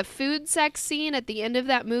there is a food sex scene at the end of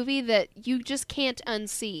that movie that you just can't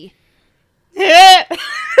unsee. And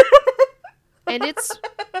it's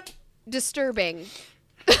disturbing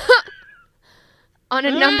on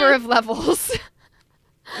a number of levels.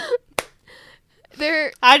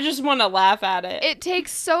 I just want to laugh at it. It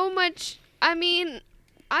takes so much. I mean,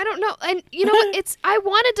 I don't know. And you know what? I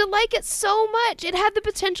wanted to like it so much. It had the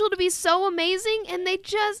potential to be so amazing, and it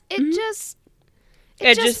just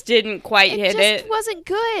didn't quite hit just it. wasn't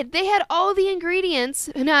good. They had all the ingredients.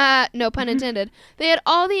 Nah, no pun intended. They had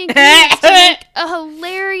all the ingredients to make a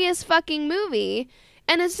hilarious fucking movie.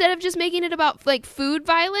 And instead of just making it about like food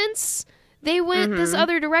violence, they went this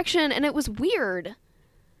other direction, and it was weird.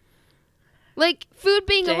 Like food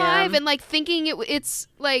being alive and like thinking it's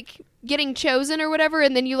like getting chosen or whatever,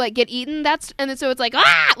 and then you like get eaten. So it's like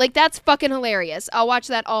like that's fucking hilarious. I'll watch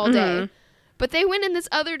that all day. But they went in this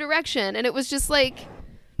other direction, and it was just like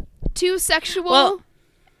too sexual.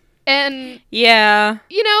 And Yeah.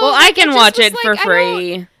 you know, Well, like, I can just watch was it like, for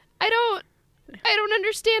free. I don't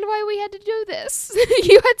understand why we had to do this.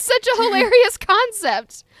 You had such a hilarious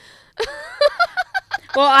concept.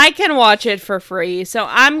 Well, I can watch it for free, so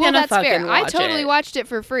I'm Well, gonna that's fucking fair. watch I totally it. watched it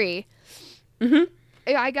for free.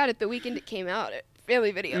 I got it the weekend it came out at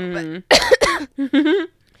Family Video. But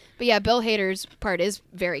yeah, Bill Hader's part is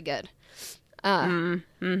very good.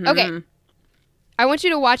 Okay. I want you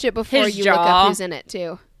to watch it before His you look jaw. up who's in it,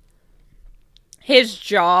 too. His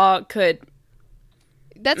jaw could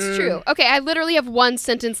That's true. Okay, I literally have one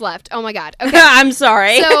sentence left. Oh my god. Okay. I'm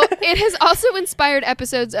sorry. So it has also inspired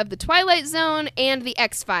episodes of The Twilight Zone and The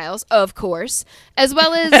X-Files, of course, as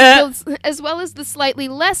well as the slightly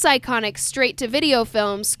less iconic straight-to-video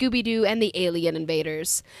film Scooby-Doo and the Alien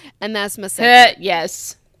Invaders. And that's my segment.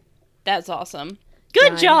 Yes. That's awesome. Good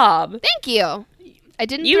Done. job. Thank you. I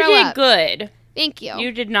didn't You throw did up. good. Thank you.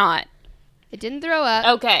 You did not. I didn't throw up.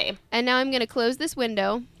 Okay. And now I'm going to close this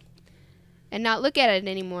window and not look at it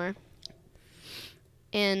anymore.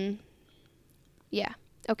 And yeah.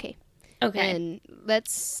 Okay. Okay. And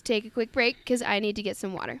let's take a quick break because I need to get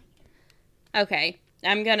some water. Okay.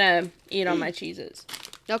 I'm gonna eat on my cheeses.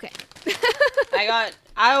 Okay. I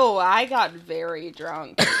got very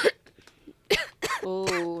drunk.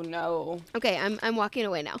 Oh no. Okay, I'm walking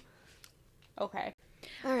away now. Okay.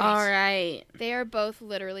 All right. All right. They are both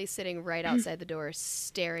literally sitting right outside the door,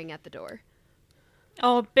 staring at the door.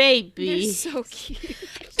 Oh baby. They're so cute.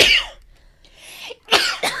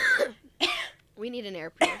 We need an air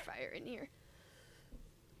purifier in here.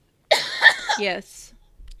 Yes.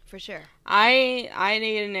 For sure. I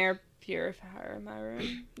need an air purifier in my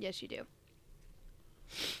room. Yes, you do.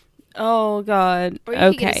 Oh god. Or you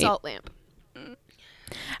okay. can get a salt lamp.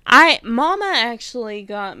 Mama actually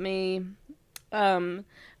got me a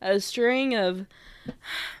string of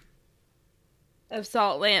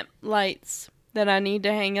salt lamp lights that I need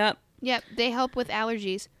to hang up. Yep, they help with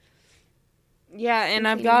allergies. Yeah, and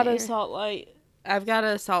I've got a salt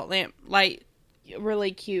lamp light,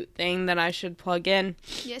 really cute thing that I should plug in.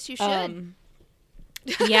 Yes, you should.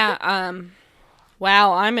 Yeah,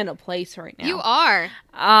 wow, I'm in a place right now. You are.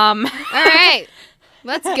 All right.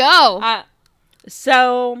 Let's go.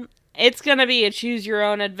 So it's going to be a choose your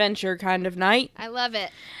own adventure kind of night. I love it.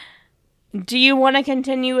 Do you want to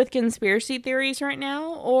continue with conspiracy theories right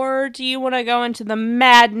now, or do you want to go into the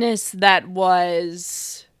madness that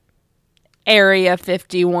was Area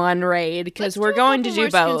 51 raid? Because we're going to do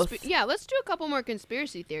both. Yeah, let's do a couple more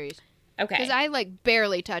conspiracy theories. Okay. Because I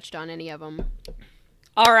barely touched on any of them.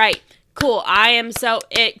 All right. Cool. I am so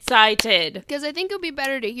excited. Because I think it would be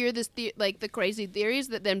better to hear the crazy theories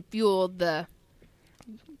that then fuel the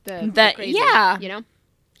crazy. Yeah. You know?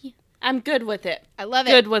 I'm good with it. I love it.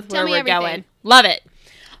 Good with Tell where me we're everything. going. Love it.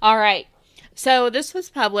 All right. So this was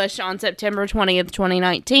published on September 20th,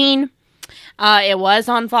 2019. It was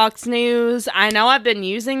on Fox News. I know I've been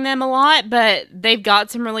using them a lot, but they've got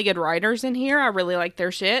some really good writers in here. I really like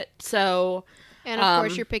their shit. So, and of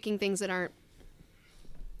course, you're picking things that aren't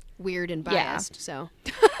weird and biased. So,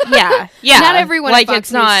 yeah. Not everyone at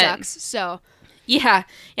Fox News sucks. So. Yeah,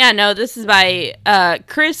 no, this is by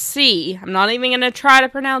Chris C. I'm not even going to try to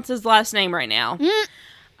pronounce his last name right now.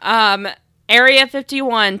 Area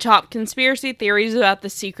 51, top conspiracy theories about the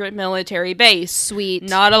secret military base. Sweet.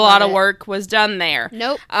 Not a lot of work was done there.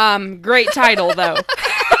 Nope. Great title, though.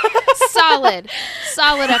 Solid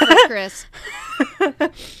effort, Chris.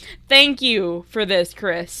 Thank you for this,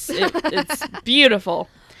 Chris. It's beautiful.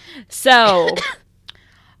 So...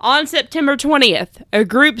 On September 20th, a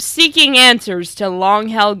group seeking answers to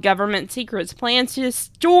long-held government secrets plans to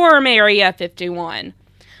storm Area 51.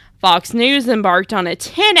 Fox News embarked on a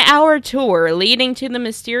 10-hour tour leading to the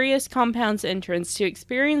mysterious compound's entrance to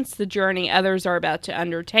experience the journey others are about to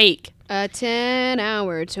undertake. A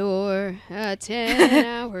 10-hour tour. A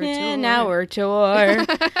 10-hour tour. 10-hour tour.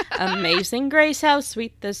 Amazing Grace, how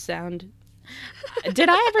sweet the sound. Did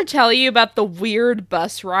I ever tell you about the weird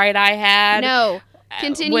bus ride I had? No.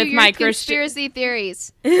 Continue with your my conspiracy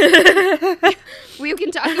theories. We can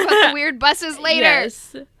talk about the weird buses later.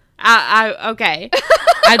 Yes. Okay.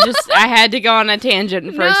 I had to go on a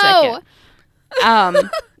tangent for a second.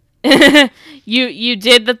 You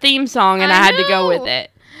did the theme song and I had to go with it.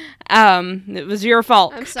 It was your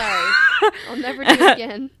fault. I'm sorry. I'll never do it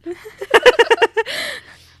again.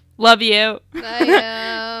 Love you.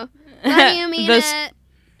 Love you, mean it.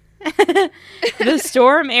 The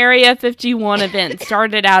Storm Area 51 event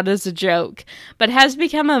started out as a joke, but has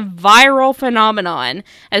become a viral phenomenon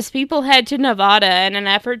as people head to Nevada in an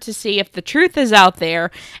effort to see if the truth is out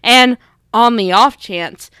there and, on the off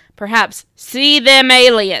chance, perhaps see them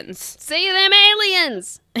aliens. See them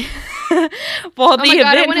aliens! Well, the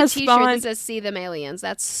event I want a has t-shirt spawned... that says see them aliens.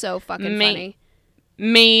 That's so fucking funny.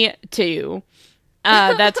 Me too.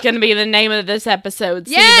 That's going to be the name of this episode,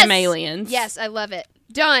 Yes! See Them Aliens. Yes, I love it.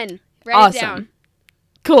 Done. Write Awesome. it down.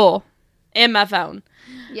 Cool. In my phone.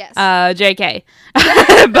 Yes. JK.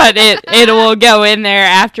 But it will go in there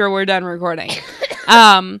after we're done recording.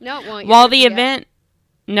 No, it won't. While the event...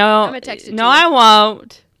 No. I'm going to text it to No, you. I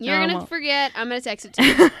won't. You're going to forget. I'm going to text it to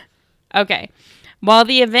you. Okay. While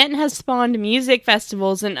the event has spawned music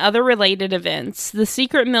festivals and other related events, the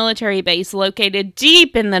secret military base located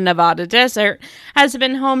deep in the Nevada desert has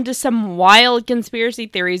been home to some wild conspiracy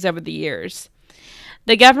theories over the years.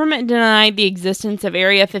 The government denied the existence of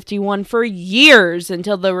Area 51 for years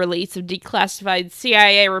until the release of declassified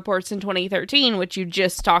CIA reports in 2013, which you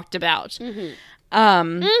just talked about.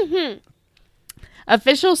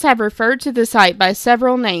 Officials have referred to the site by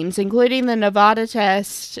several names, including the Nevada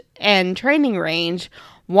Test and Training Range,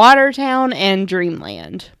 Watertown, and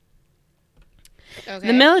Dreamland. Okay.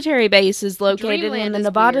 The military base is located Dreamland in the is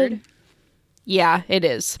Nevada. weird. Yeah, it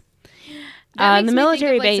is. That makes the me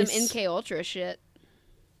military think of, base. some MK Ultra shit.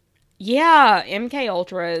 Yeah, MK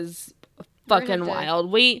Ultra is We're gonna fucking have to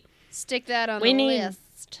wild. We Stick that on We the need-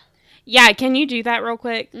 list. Yeah, can you do that real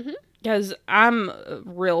quick? Mhm. Because I'm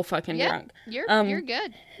real fucking Yeah, drunk. you're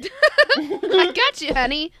good. I got you,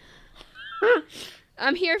 honey.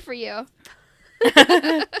 I'm here for you.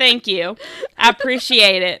 Thank you. I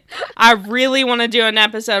appreciate it. I really want to do an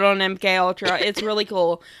episode on MK Ultra. It's really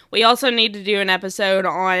cool. We also need to do an episode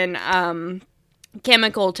on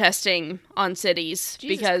chemical testing on cities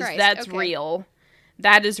Jesus because Christ, that's okay. real.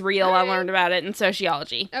 That is real. All I right. learned about it in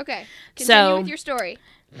sociology. Okay, continue So- with your story.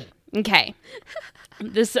 Okay.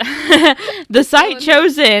 This the site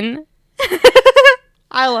chosen.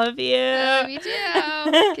 I love you. Me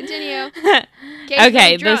too. Continue. Kate's Okay,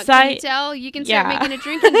 really the drunk. Can you site- tell? You can start Yeah. making a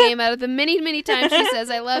drinking game out of the many, many times she says,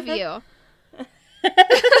 "I love you."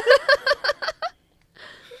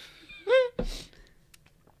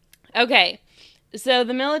 Okay, so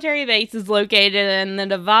the military base is located in the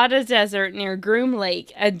Nevada desert near Groom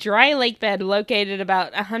Lake, a dry lake bed located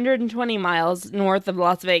about 120 miles north of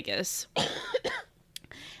Las Vegas.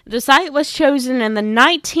 The site was chosen in the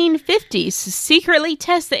 1950s to secretly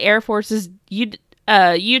test the Air Force's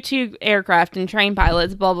U-2 aircraft and train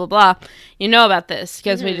pilots, blah, blah, blah. You know about this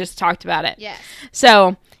because we just talked about it. Yes.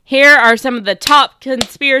 So, here are some of the top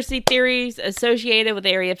conspiracy theories associated with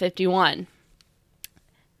Area 51.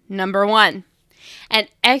 Number 1. An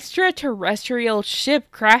extraterrestrial ship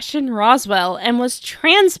crashed in Roswell and was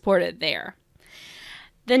transported there.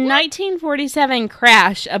 The 1947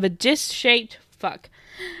 crash of a disc-shaped fuck.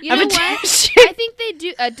 You know Of a what? disc-shaped- I think they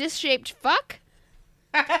do a disc-shaped fuck.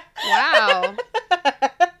 Wow.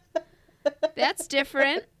 That's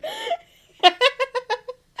different.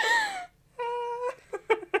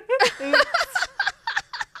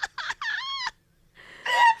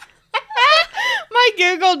 My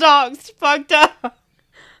Google Docs fucked up.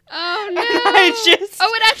 Oh no.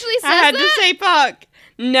 Oh, it actually says I had that? to say fuck.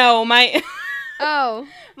 No, my Oh.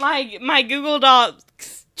 my Google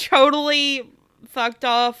Docs totally fucked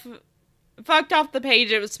off the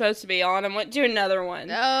page it was supposed to be on and went to another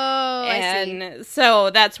one. Oh, I see. And so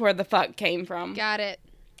that's where the fuck came from. Got it.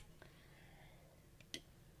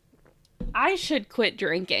 I should quit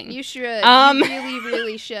drinking. You should. Um. You really,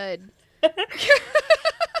 really should. At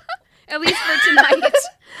least for tonight.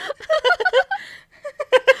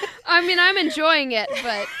 I mean, I'm enjoying it,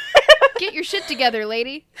 but get your shit together,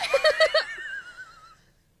 lady.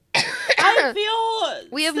 I feel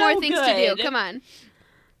We have so more things to good. do. Come on.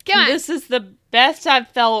 Come on. This is the best I've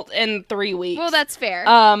felt in 3 weeks. Well, that's fair.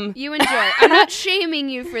 You enjoy. I'm not shaming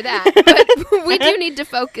you for that, but we do need to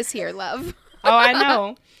focus here, love. Oh, I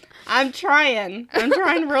know. I'm trying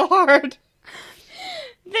real hard.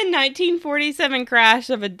 The 1947 crash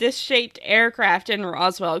of a disc-shaped aircraft in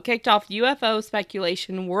Roswell kicked off UFO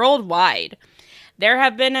speculation worldwide. There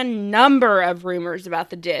have been a number of rumors about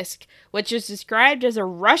the disc, which is described as a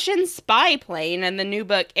Russian spy plane in the new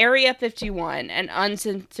book Area 51, An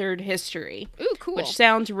Uncensored History. Ooh, cool. Which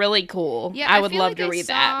sounds really cool. Yeah, I would feel love like to read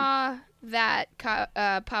that. that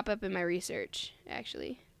pop up in my research,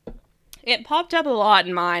 actually. It popped up a lot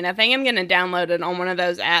in mine. I think I'm going to download it on one of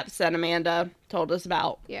those apps that Amanda told us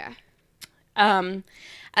about. Yeah. A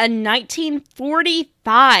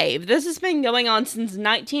 1945. This has been going on since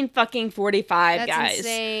 1945, That's guys.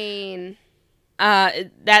 insane.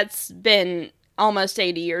 That's been almost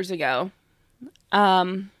 80 years ago. A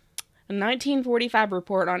 1945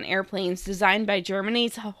 report on airplanes designed by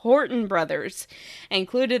Germany's Horten brothers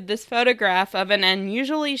included this photograph of an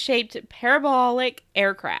unusually shaped parabolic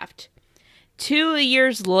aircraft. 2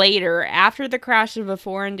 years later, after the crash of a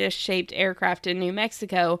foreign disc-shaped aircraft in New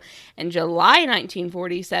Mexico in July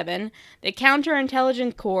 1947, the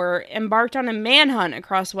Counterintelligence Corps embarked on a manhunt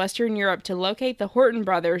across Western Europe to locate the Horten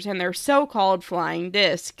brothers and their so-called flying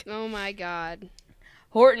disc. Oh my god.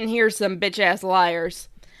 Horten here's some bitch-ass liars.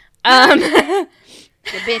 The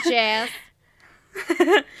bitch ass.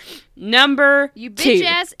 Number You 2.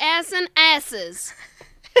 bitch ass and asses.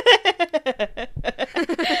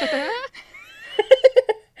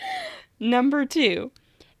 Number 2.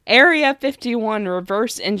 Area 51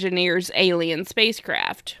 reverse engineers alien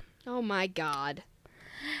spacecraft. Oh my god.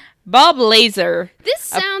 Bob Lazar. This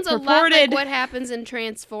sounds a lot like what happens in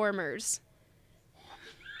Transformers.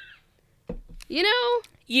 You know?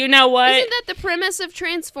 You know what? Isn't that the premise of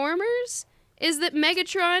Transformers? Is that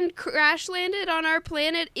Megatron crash landed on our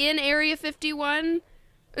planet in Area 51?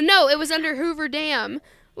 No, it was under Hoover Dam.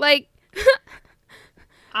 Like,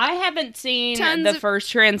 I haven't seen the first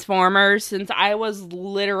Transformers since I was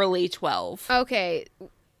literally 12. Okay,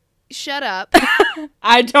 shut up.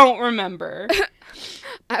 I don't remember.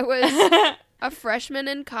 I was a freshman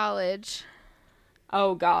in college.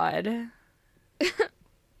 Oh, God.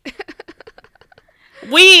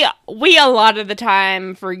 We a lot of the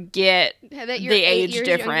time forget that you're the 8 age years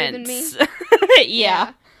difference. Younger than me?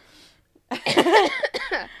 Yeah.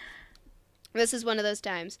 This is one of those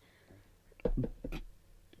times.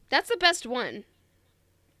 That's the best one.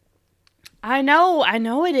 I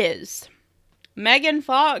know it is. Megan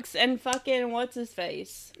Fox and fucking what's his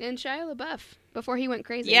face? And Shia LaBeouf before he went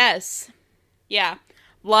crazy. Yes. Yeah.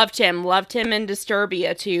 Loved him in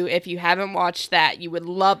Disturbia too. If you haven't watched that, you would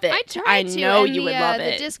love it. I know you would love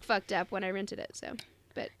it. The disc fucked up when I rented it, so.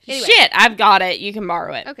 But anyway. Shit, I've got it. You can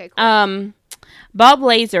borrow it. Okay, cool. Bob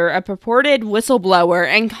Lazar, a purported whistleblower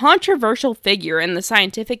and controversial figure in the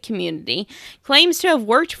scientific community, claims to have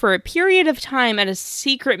worked for a period of time at a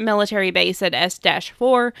secret military base at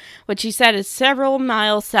S-4, which he said is several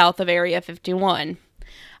miles south of Area 51.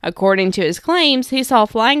 According to his claims, he saw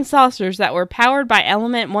flying saucers that were powered by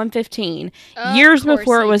Element 115 years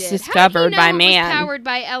before it was discovered by man. It was powered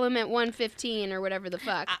by Element 115 or whatever the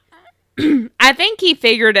fuck. I think he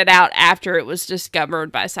figured it out after it was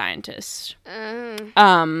discovered by scientists.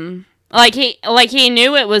 Like he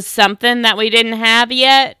knew it was something that we didn't have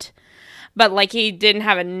yet, but like he didn't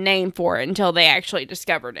have a name for it until they actually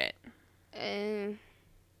discovered it.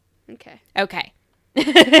 Okay.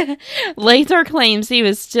 Lazar claims he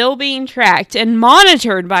was still being tracked and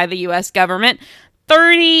monitored by the U.S. government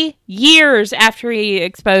 30 years after he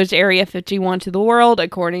exposed Area 51 to the world,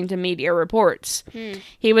 according to media reports.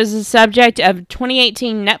 He was the subject of a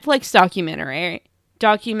 2018 Netflix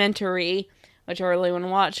documentary, which I really want to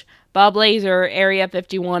watch, Bob Lazar, Area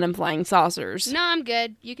 51 and Flying Saucers. No, I'm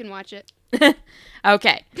good. You can watch it.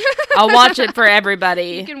 Okay. I'll watch it for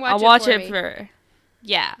everybody. You can watch I'll watch it it for...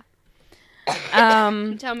 Yeah.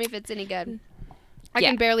 Tell me if it's any good. I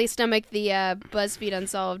can barely stomach the BuzzFeed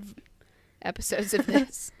Unsolved episodes of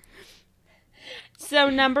this. So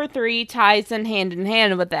number 3 ties in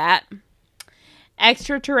hand with that.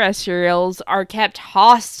 Extraterrestrials are kept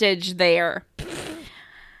hostage there.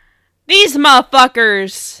 These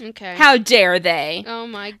motherfuckers. Okay. How dare they? Oh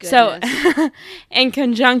my goodness. So, in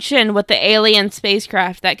conjunction with the alien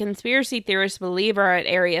spacecraft that conspiracy theorists believe are at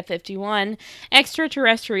Area 51,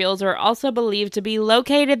 extraterrestrials are also believed to be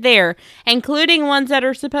located there, including ones that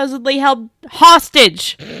are supposedly held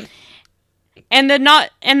hostage. And the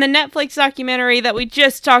Netflix documentary that we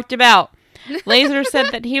just talked about, Lazar said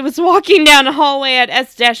that he was walking down a hallway at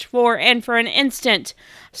S-4 and for an instant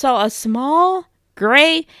saw a small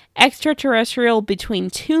gray extraterrestrial between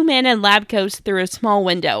 2 men in lab coats through a small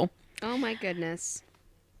window. Oh my goodness.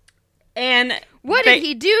 And what did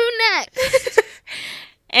he do next?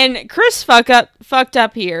 And Chris fucked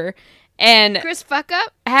up here. And Chris Fuck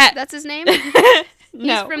Up? That's his name? No.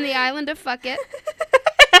 He's from the island of Fuck It.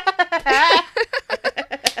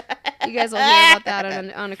 You guys will hear about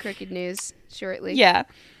that on a Crooked News shortly. Yeah.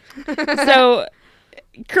 So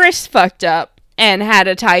Chris fucked up and had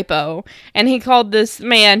a typo, and he called this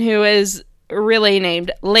man who is really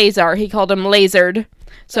named Lazar. He called him Lazared.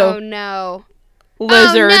 So oh no.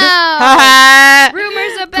 Lizard. Oh no.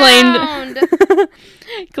 Rumors abound.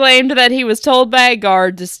 Claimed that he was told by a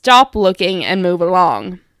guard to stop looking and move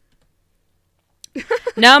along.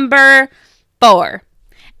 Number 4.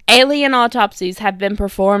 Alien autopsies have been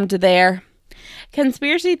performed there.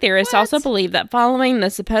 Conspiracy theorists also believe that following the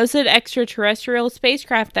supposed extraterrestrial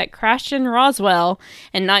spacecraft that crashed in Roswell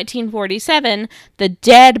in 1947, the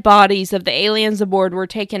dead bodies of the aliens aboard were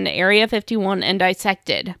taken to Area 51 and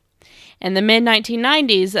dissected. In the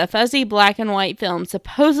mid-1990s, a fuzzy black and white film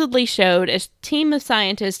supposedly showed a team of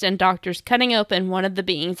scientists and doctors cutting open one of the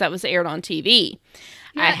beings that was aired on TV.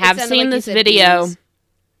 Yeah, I have seen this video.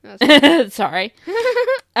 Oh, sorry.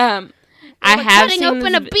 I have cutting seen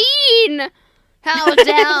open a bean. How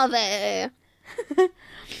dare they?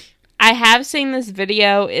 I have seen this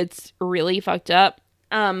video. It's really fucked up.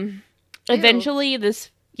 Eventually, this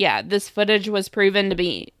footage was proven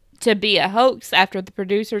to be a hoax after the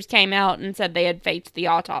producers came out and said they had faked the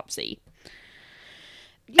autopsy.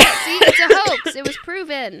 Yeah, see, it's a hoax. It was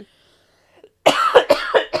proven.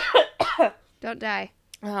 Don't die.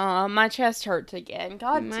 Oh, my chest hurts again.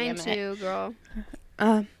 God Mine damn it. too, girl.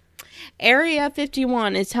 Area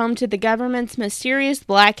 51 is home to the government's mysterious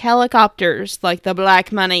black helicopters, like the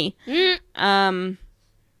Black Money. The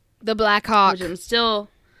Black Hawk. Which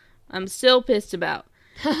I'm still pissed about.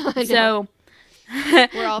 So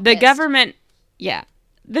we're all the pissed.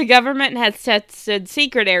 The government has tested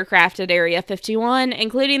secret aircraft at Area 51,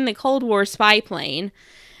 including the Cold War spy plane,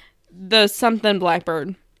 the something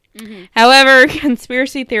Blackbird. Mm-hmm. However,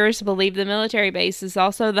 conspiracy theorists believe the military base is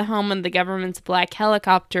also the home of the government's black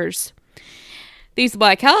helicopters. These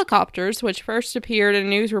black helicopters, which first appeared in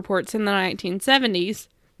news reports in the 1970s,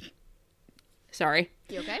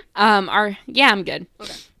 You okay? I'm good.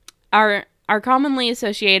 Okay. Are commonly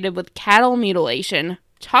associated with cattle mutilation,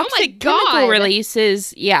 toxic God. chemical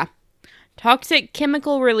releases. Yeah. Toxic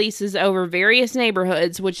chemical releases over various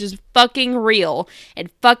neighborhoods, which is fucking real.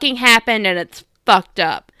 It fucking happened and it's fucked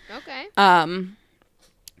up. Okay. And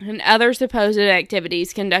other supposed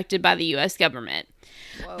activities conducted by the U.S. government.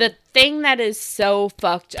 Whoa. The thing that is so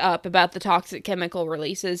fucked up about the toxic chemical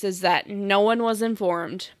releases is that no one was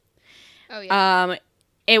informed. Oh, yeah.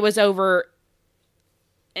 It was over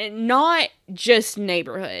not just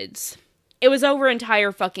neighborhoods. It was over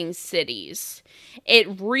entire fucking cities. It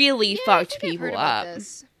really fucked I've people heard about up.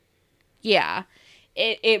 this. Yeah.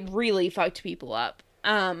 It really fucked people up.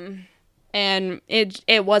 And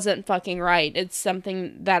it wasn't fucking right. It's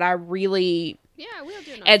something that I really... Yeah, we'll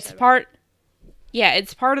do an It's episode part... Yeah,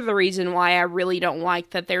 it's part of the reason why I really don't like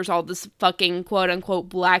that there's all this fucking quote-unquote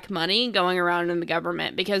black money going around in the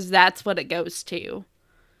government, because that's what it goes to.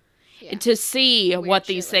 Yeah. To see Weird what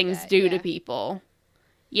shit these like things that, do yeah. to people.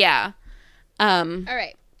 Yeah. All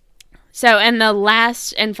right. So, and the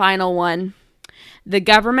last and final one, the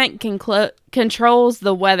government controls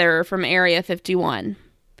the weather from Area 51.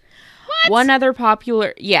 What? One other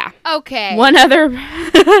popular... Yeah. Okay. One other...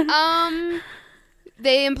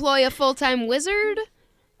 They employ a full-time wizard?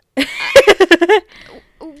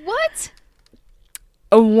 What?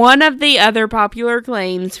 One of the other popular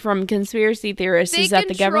claims from conspiracy theorists They is that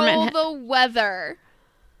the government... control the weather.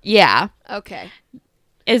 Yeah. Okay.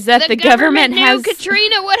 Is that the government knew has...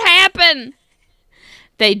 Katrina would happen.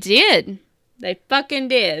 They did. They fucking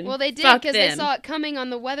did. Well, they did Fuck because they them. saw it coming on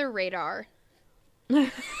the weather radar.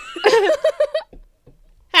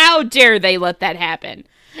 How dare they let that happen?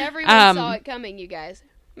 Everyone saw it coming, you guys.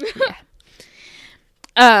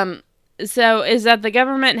 So is that the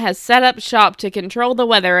government has set up shop to control the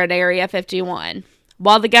weather at Area 51.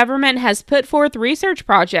 While the government has put forth research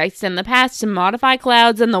projects in the past to modify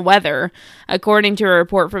clouds and the weather, according to a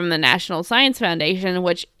report from the National Science Foundation,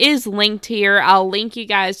 which is linked here. I'll link you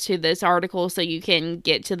guys to this article so you can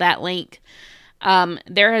get to that link.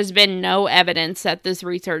 There has been no evidence that this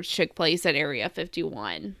research took place at Area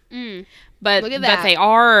 51. But Look at that. but they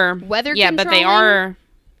are Weather but controlling?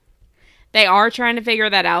 they are trying to figure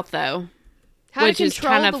that out though, How which to is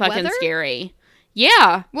control kind of the fucking weather? scary.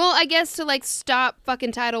 Yeah. Well, I guess to, like, stop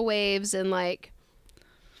fucking tidal waves and, like,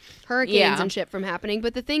 hurricanes Yeah. and shit from happening.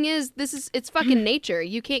 But the thing is, it's fucking nature.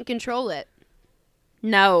 You can't control it.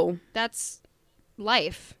 No. That's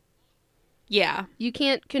life. Yeah. You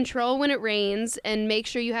can't control when it rains and make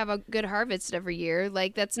sure you have a good harvest every year.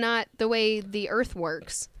 Like, that's not the way the earth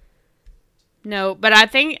works. No, but I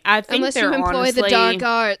think Unless they're you employ honestly, the dark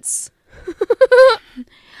arts.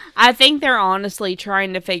 I think they're honestly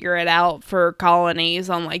trying to figure it out for colonies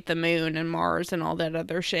on like the moon and Mars and all that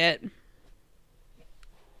other shit.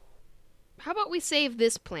 How about we save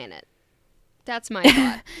this planet? That's my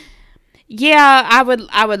thought. Yeah, I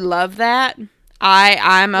would love that.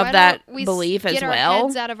 I'm of Why that don't we belief as get our well.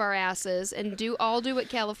 heads out of our asses and all do what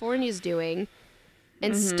California's doing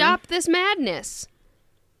and Mm-hmm. stop this madness.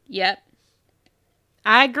 Yep.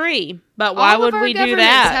 I agree. But why All would of our we do governments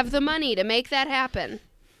that? have the money to make that happen.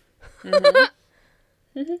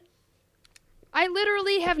 I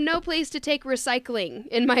literally have no place to take recycling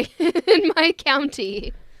in my in my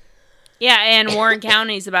county. Yeah, and Warren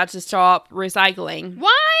County's about to stop recycling.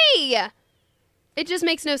 Why? It just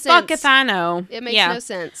makes no sense. Fuck if I know. It makes yeah. no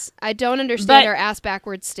sense. I don't understand But- our ass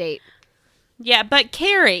backwards state. Yeah, but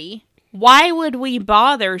Carrie, why would we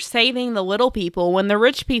bother saving the little people when the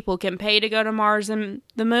rich people can pay to go to Mars and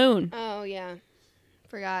the moon? Oh yeah,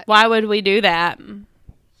 forgot. Why would we do that?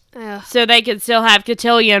 Ugh. So they could still have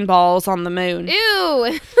cotillion balls on the moon.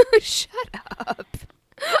 Ew! Shut up.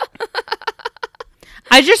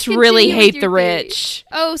 I just really Continue with hate your the theory. rich.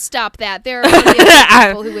 Oh, stop that. There are plenty of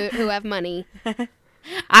people who have money.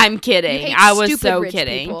 I'm You kidding. hate I was stupid so rich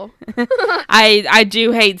kidding. people. I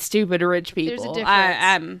do hate stupid rich There's a people.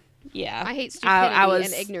 difference. Yeah. I hate stupidity I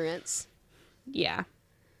was, and ignorance. Yeah.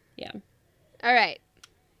 All right.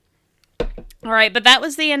 All right, but that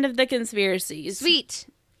was the end of the conspiracies. Sweet.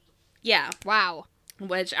 Yeah. Wow.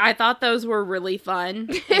 Which I thought those were really fun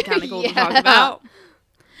and kind of cool to Yeah. talk about.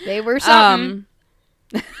 They were something.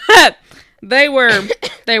 They were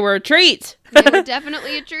a treat. They were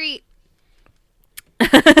definitely a treat.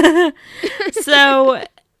 So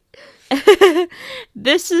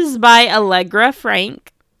this is by Allegra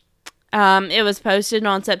Frank. It was posted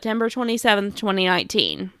on September 27th,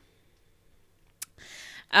 2019.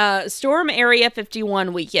 Storm Area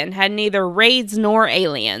 51 weekend had neither raids nor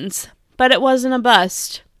aliens, but it wasn't a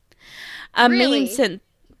bust. A meme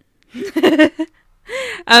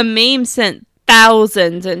sent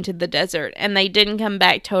thousands into the desert, and they didn't come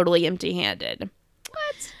back totally empty-handed.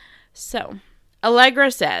 What? So, Allegra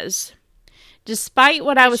says, despite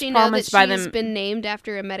what I was promised by them... She's been named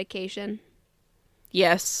after a medication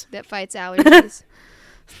Yes. that fights allergies.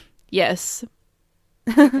 Yes.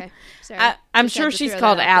 Okay. Sorry. I'm Just sure had to she's throw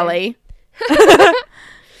called that out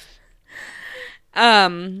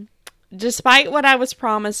Allie. Despite what I was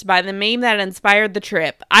promised by the meme that inspired the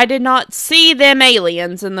trip, I did not see them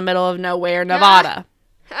aliens in the middle of nowhere, Nevada.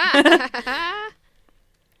 there.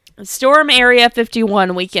 Storm Area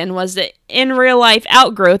 51 weekend was the in real life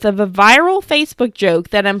outgrowth of a viral Facebook joke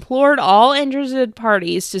that implored all interested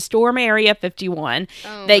parties to storm Area 51.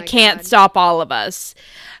 Oh They my can't God. stop all of us.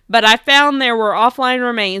 But I found there were offline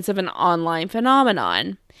remains of an online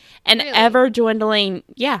phenomenon. An Really?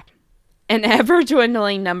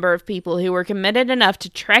 ever-dwindling number of people who were committed enough to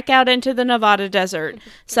trek out into the Nevada desert,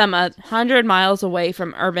 some 100 miles away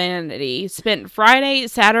from urbanity, spent Friday,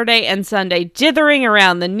 Saturday, and Sunday dithering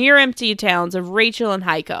around the near-empty towns of Rachel and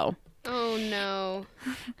Heiko. Oh, no.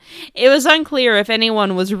 It was unclear if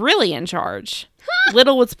anyone was really in charge.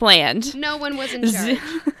 Little was planned. No one was in charge.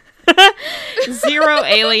 0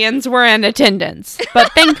 aliens were in attendance, but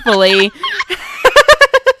thankfully...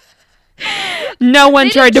 No one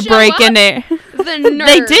They tried to didn't show break up? in there. The nerve.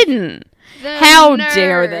 They didn't. The How nerve.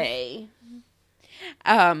 dare they?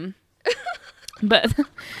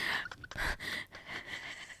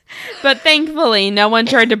 But thankfully, no one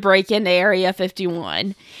tried to break into Area 51.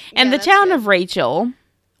 And Yeah, the that's town good. of Rachel,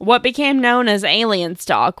 what became known as Alien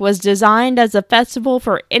Stock, was designed as a festival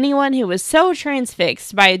for anyone who was so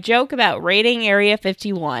transfixed by a joke about raiding Area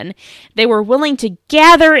 51, they were willing to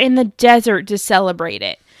gather in the desert to celebrate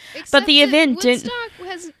it. Except the that event didn't-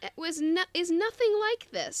 Woodstock is nothing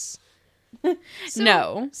like this.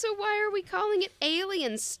 No. So why are we calling it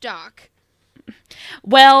Alien Stock?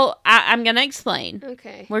 Well, I'm going to explain.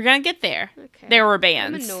 Okay. We're going to get there. Okay. There were I'm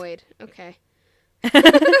bands. annoyed. Okay.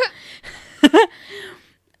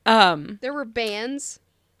 Um, There were bands?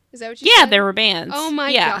 Is that what you yeah, said? there were bands. Oh my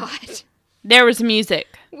yeah. God. There was music.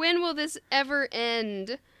 When will this ever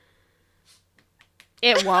end?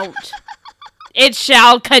 It won't. It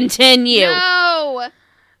shall continue. No!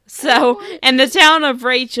 So, in the town of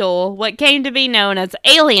Rachel, what came to be known as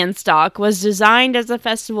Alien Stock was designed as a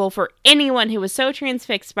festival for anyone who was so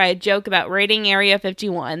transfixed by a joke about raiding Area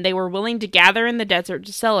 51 they were willing to gather in the desert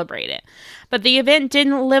to celebrate it. But the event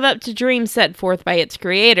didn't live up to dreams set forth by its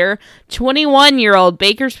creator, 21-year-old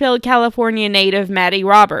Bakersfield, California native Matty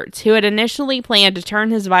Roberts, who had initially planned to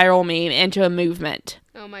turn his viral meme into a movement.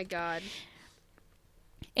 Oh my God.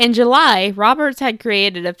 In July, Roberts had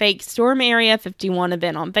created a fake Storm Area 51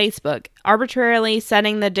 event on Facebook, arbitrarily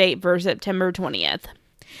setting the date for September 20th.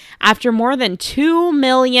 After more than 2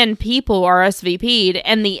 million people RSVP'd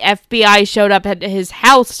and the FBI showed up at his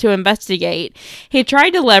house to investigate, he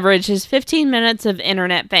tried to leverage his 15 minutes of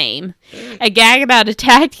internet fame. A gag about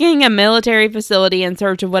attacking a military facility in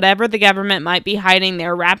search of whatever the government might be hiding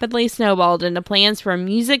there rapidly snowballed into plans for a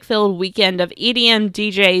music-filled weekend of EDM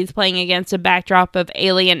DJs playing against a backdrop of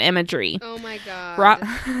alien imagery. Oh my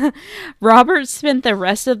God. Roberts spent the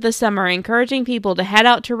rest of the summer encouraging people to head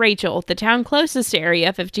out to Rachel, the town closest to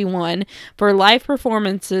Area 51, for live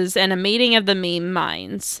performances and a meeting of the meme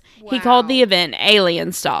minds. He called the Wow. event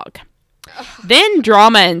Alien Stock. Then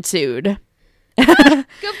drama ensued. Of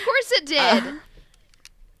course it did.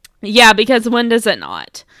 Yeah, because when does it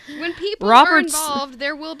not? When people Roberts- are involved,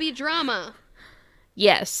 there will be drama.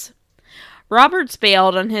 Yes. Roberts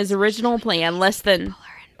bailed on his original plan less than... People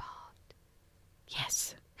are involved.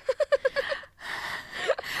 Yes.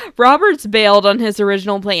 Roberts bailed on his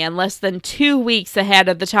original plan less than 2 weeks ahead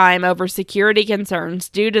of the time over security concerns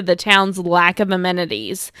due to the town's lack of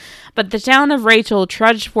amenities. But the town of Rachel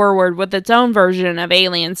trudged forward with its own version of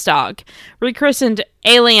Alien Stock, rechristened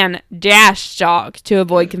Alien-Stock to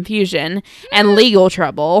avoid confusion and legal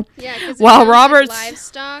trouble. Yeah, because While Roberts-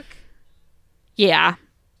 livestock. Yeah.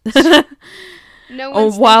 No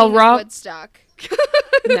one's while thinking of Woodstock.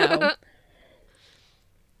 No.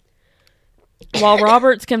 While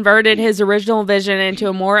Roberts converted his original vision into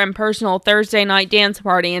a more impersonal Thursday night dance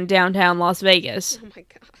party in downtown Las Vegas. Oh my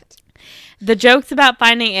god. The jokes about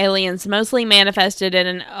finding aliens mostly manifested in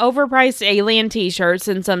an overpriced alien t-shirts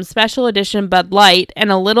and some special edition Bud Light and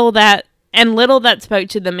little that spoke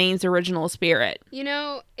to the meme's original spirit. You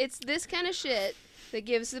know, it's this kind of shit that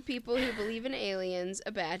gives the people who believe in aliens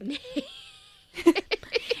a bad name.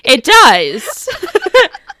 It does.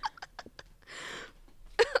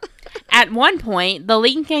 At one point, the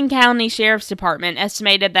Lincoln County Sheriff's Department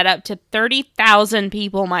estimated that up to 30,000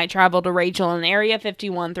 people might travel to Rachel in Area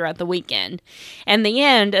 51 throughout the weekend. In the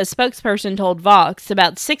end, a spokesperson told Vox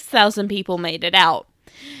about 6,000 people made it out.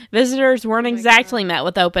 Visitors weren't exactly met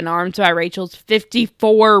with open arms by Rachel's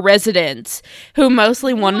 54 residents, who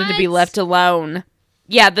mostly wanted to be left alone.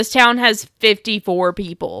 Yeah, this town has 54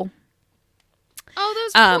 people.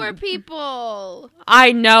 Oh, those poor people.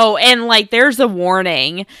 I know, and, like, there's a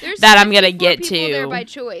warning that I'm going to get to. There's there by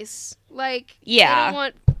choice. Like, yeah. They don't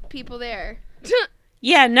want people there.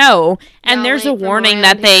 Yeah, no. And there's a warning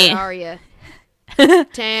that they... Here, are you?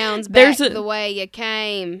 Town's back the way you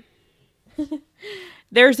came.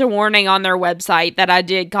 There's a warning on their website that I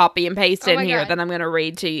did copy and paste in here that I'm going to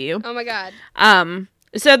read to you. Oh, my God.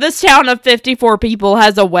 So this town of 54 people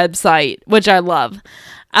has a website, which I love.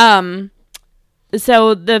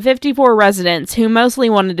 So the 54 residents, who mostly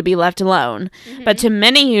wanted to be left alone, but to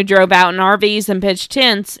many who drove out in RVs and pitched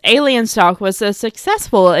tents, Alien Stock was a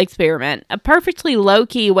successful experiment, a perfectly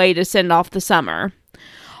low-key way to send off the summer.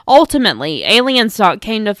 Ultimately, Alien Stock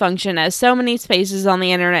came to function as so many spaces on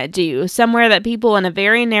the internet do, somewhere that people in a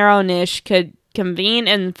very narrow niche could convene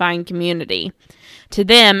and find community. To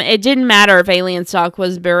them, it didn't matter if Alien Stock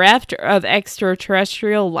was bereft of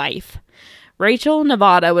extraterrestrial life. Rachel,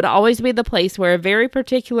 Nevada would always be the place where a very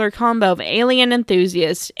particular combo of alien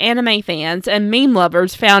enthusiasts, anime fans, and meme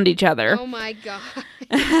lovers found each other. Oh my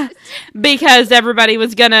god. Because everybody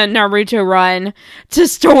was gonna Naruto run to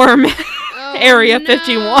storm Area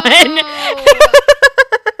 51.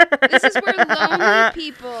 This is where lonely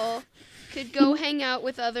people could go hang out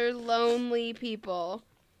with other lonely people.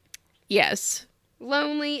 Yes.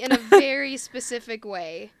 Lonely in a very specific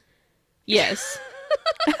way. Yes.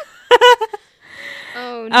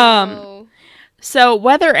 Oh, no. So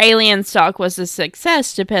whether Alien Stock was a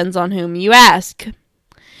success depends on whom you ask.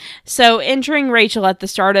 So entering Rachel at the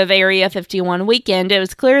start of Area 51 weekend, it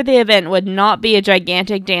was clear the event would not be a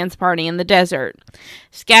gigantic dance party in the desert.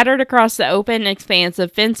 Scattered across the open expanse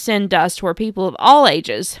of fenced-in dust were people of all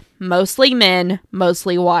ages, mostly men,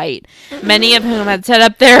 mostly white, many of whom had set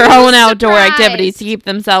up their own outdoor activities to keep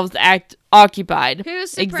themselves occupied.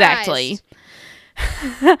 Who's surprised? Exactly.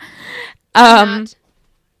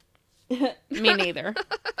 Me neither.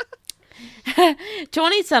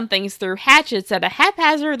 20-somethings threw hatchets at a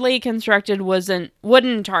haphazardly constructed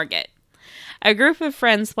wooden target. A group of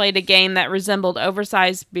friends played a game that resembled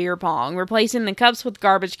oversized beer pong, replacing the cups with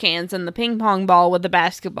garbage cans and the ping pong ball with a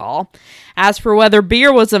basketball. As for whether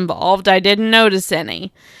beer was involved, I didn't notice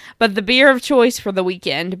any. But the beer of choice for the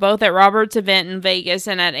weekend, both at Robert's event in Vegas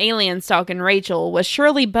and at Alien Stock in Rachel, was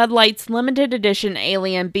surely Bud Light's limited edition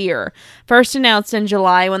Alien beer, first announced in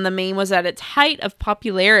July when the meme was at its height of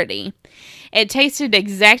popularity. It tasted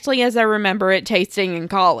exactly as I remember it tasting in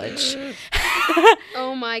college.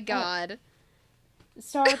 Oh my god.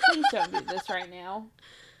 Star, please don't do this right now.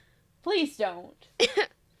 Please don't.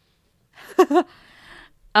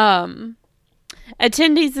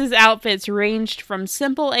 Attendees' outfits ranged from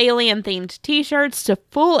simple alien-themed t-shirts to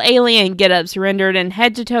full alien get-ups rendered in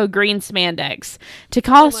head-to-toe green spandex, to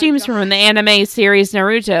costumes from the anime series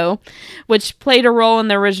Naruto, which played a role in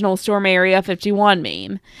the original Storm Area 51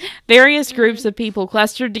 meme. Various groups of people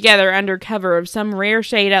clustered together under cover of some rare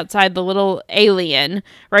shade outside the little alien,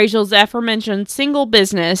 Rachel's aforementioned single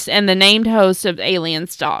business, and the named host of Alien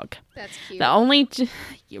Stock. That's cute. The only...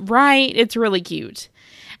 right, it's really cute.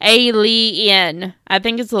 Alien. I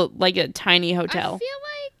think it's like a tiny hotel. I feel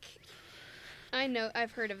like I know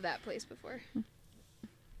I've heard of that place before.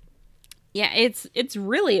 Yeah, it's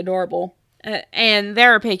really adorable. And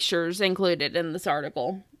there are pictures included in this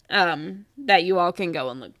article that you all can go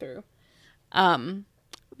and look through.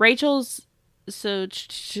 Rachel's... So,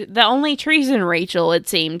 the only trees in Rachel, it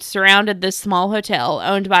seemed, surrounded this small hotel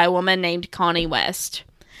owned by a woman named Connie West.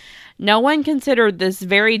 No one considered this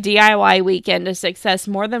very DIY weekend a success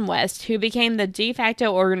more than West, who became the de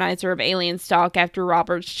facto organizer of Alien Stock after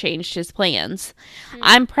Roberts changed his plans.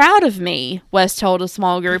 I'm proud of me, West told a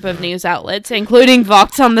small group of news outlets, including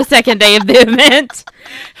Vox on the second day of the event.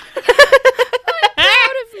 I'm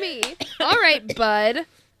proud of me. All right, bud.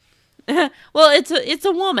 Well, it's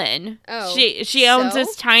a woman. Oh, she owns so?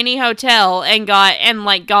 this tiny hotel and got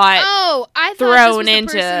Oh, I thought thrown this was the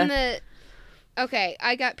into. person that. Okay,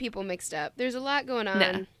 I got people mixed up. There's a lot going on.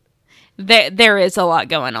 No. There is a lot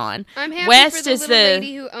going on. I'm happy West for the is little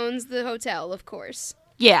lady who owns the hotel, of course.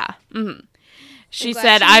 Yeah. Mm-hmm. She I'm glad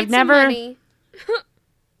said, she "I've made some never." money.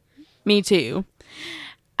 Me too.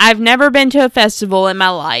 I've never been to a festival in my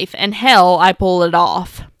life, and hell, I pulled it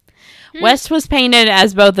off. West was painted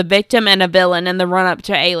as both a victim and a villain in the run-up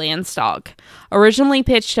to Alien Stock. Originally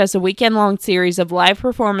pitched as a weekend-long series of live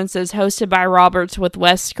performances hosted by Roberts with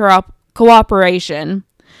West's cooperation,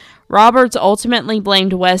 Roberts ultimately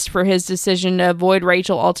blamed West for his decision to avoid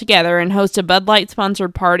Rachel altogether and host a Bud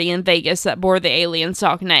Light-sponsored party in Vegas that bore the Alien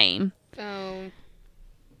Stock name. Oh.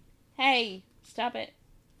 Hey, stop it.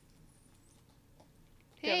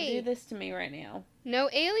 Hey. Don't do this to me right now. No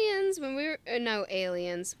aliens when we were... no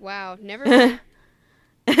aliens. Wow, never mind.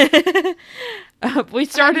 We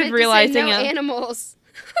started realizing... no animals.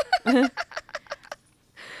 Shit.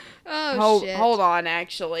 Hold on,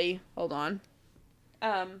 actually. Hold on.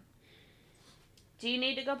 Do you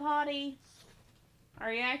need to go potty?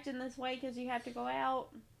 Are you acting this way because you have to go out?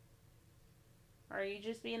 Or are you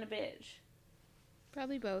just being a bitch?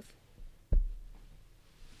 Probably both.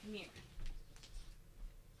 Come here.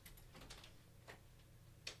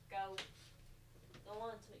 Go. Go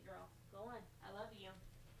on, sweet girl. Go on. I love you.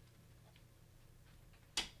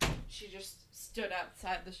 She just stood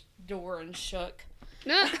outside the door and shook.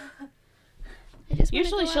 No. I just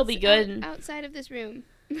Usually she'll be good. Outside of this room.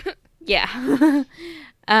 Yeah.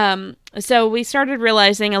 So we started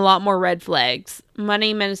realizing a lot more red flags.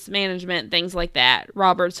 Money mismanagement, things like that.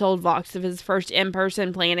 Robert told Vox of his first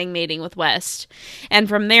in-person planning meeting with West. And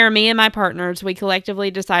from there, me and my partners, we collectively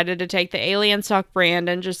decided to take the Alien Stock brand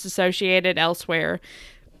and just associate it elsewhere.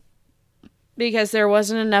 Because there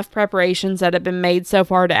wasn't enough preparations that had been made so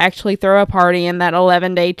far to actually throw a party in that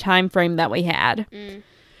 11-day time frame that we had.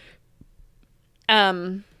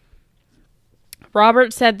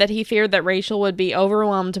 Robert said that he feared that Rachel would be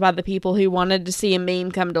overwhelmed by the people who wanted to see a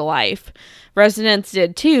meme come to life. Residents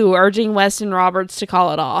did too, urging West and Roberts to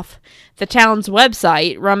call it off. The town's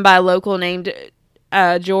website, run by a local named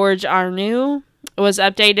George Arnoux, was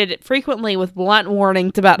updated frequently with blunt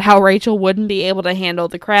warnings about how Rachel wouldn't be able to handle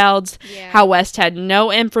the crowds, how West had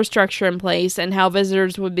no infrastructure in place, and how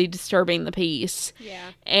visitors would be disturbing the peace. Yeah.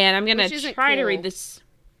 And I'm going to try to read this.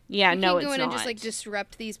 Yeah, no, it's not. You can't go in and just,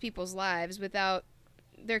 disrupt these people's lives without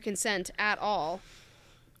their consent at all.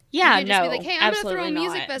 Yeah, you can't just be like, hey, I'm going to throw a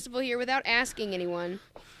music festival here without asking anyone.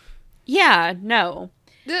 Yeah, no.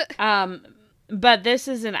 But this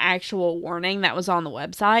is an actual warning that was on the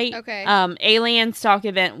website. Okay. Alien Stock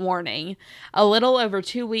event warning. A little over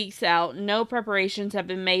 2 weeks out, no preparations have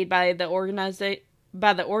been made by the organizers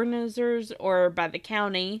or by the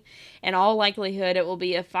county. In all likelihood, it will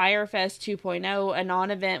be a Firefest 2.0, a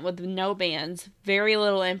non-event with no bands, very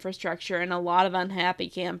little infrastructure, and a lot of unhappy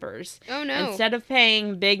campers. Oh, no. Instead of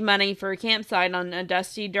paying big money for a campsite on a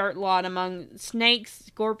dusty dirt lot among snakes,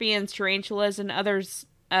 scorpions, tarantulas, and other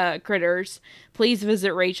critters, please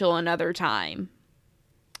visit Rachel another time.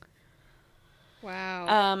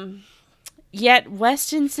 Wow. Yet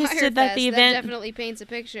West insisted that the event... That definitely paints a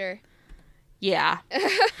picture. Yeah.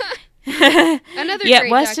 Another great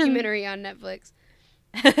documentary on Netflix.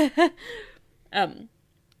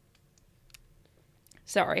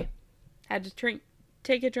 Sorry. Had to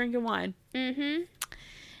take a drink of wine. Mm-hmm.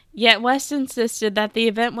 Yet West insisted that the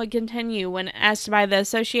event would continue when asked by the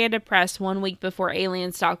Associated Press 1 week before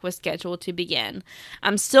Alien Stock was scheduled to begin.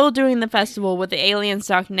 I'm still doing the festival with the Alien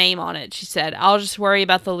Stock name on it, she said. I'll just worry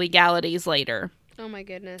about the legalities later. Oh my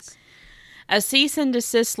goodness. A cease and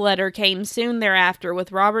desist letter came soon thereafter,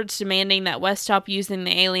 with Roberts demanding that West stop using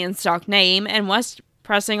the Alien Stock name, and West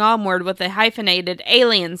pressing onward with a hyphenated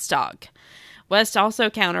Alien Stock. West also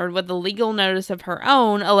countered with a legal notice of her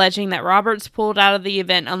own, alleging that Roberts pulled out of the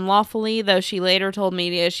event unlawfully, though she later told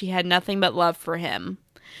media she had nothing but love for him.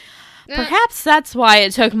 Perhaps that's why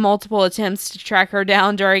it took multiple attempts to track her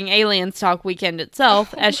down during Alien Stock weekend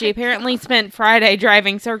itself, as she apparently spent Friday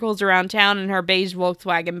driving circles around town in her beige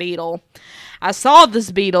Volkswagen Beetle. I saw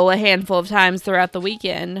this Beetle a handful of times throughout the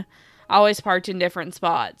weekend, always parked in different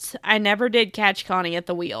spots. I never did catch Connie at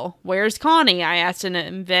the wheel. Where's Connie? I asked an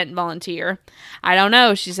event volunteer. I don't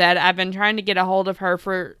know, she said. I've been trying to get a hold of her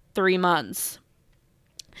for 3 months.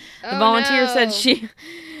 The volunteer said she...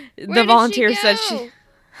 Where did she go?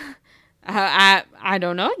 I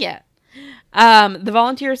don't know yet. The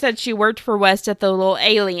volunteer said she worked for West at the Little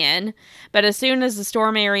Alien, but as soon as the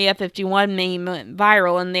Storm Area 51 meme went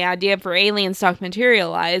viral and the idea for alien stock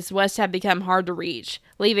materialized, West had become hard to reach,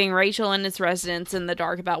 leaving Rachel and its residents in the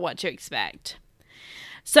dark about what to expect.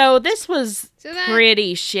 So this was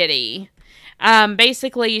pretty shitty.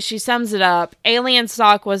 Basically, she sums it up. Alien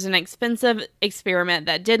stock was an expensive experiment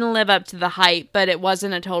that didn't live up to the hype, but it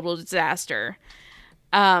wasn't a total disaster.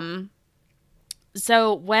 So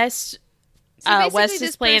West... West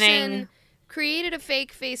is planning. Created a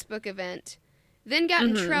fake Facebook event, then got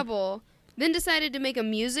in trouble, then decided to make a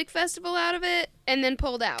music festival out of it, and then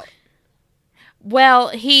pulled out. Well,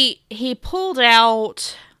 he pulled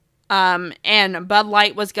out, and Bud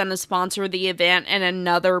Light was going to sponsor the event in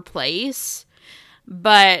another place,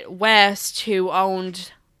 but West, who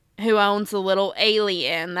owns the Little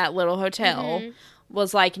Alien, that little hotel,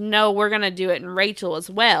 was like, no, we're going to do it in Rachel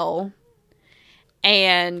as well,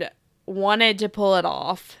 and wanted to pull it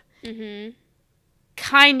off.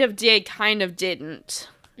 Kind of did, kind of didn't.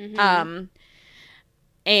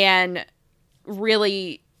 And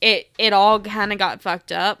really, it all kind of got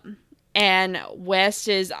fucked up. And West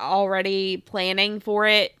is already planning for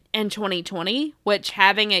it in 2020, which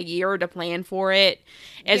having a year to plan for it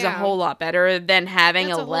is a whole lot better than having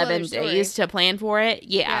 11 days to plan for it.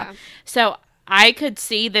 Yeah. So I could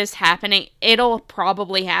see this happening. It'll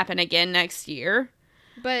probably happen again next year.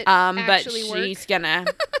 But she's gonna,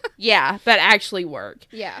 but actually work.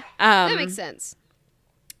 Yeah, that makes sense.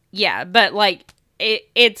 Yeah, but like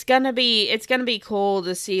it's gonna be cool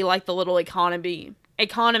to see like the little economy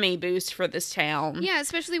boost for this town. Yeah,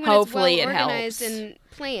 especially when hopefully it's well organized and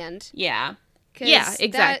planned. Yeah, yeah,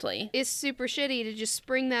 exactly. That is super shitty to just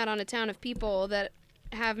spring that on a town of people that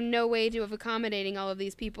have no way of accommodating all of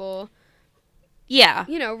these people. Yeah.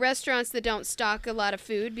 You know, restaurants that don't stock a lot of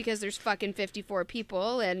food because there's fucking 54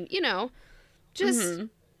 people and, you know, just...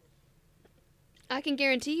 I can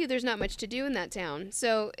guarantee you there's not much to do in that town.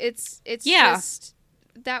 So it's just...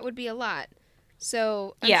 That would be a lot.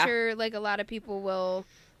 So I'm sure, like, a lot of people will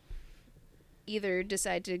either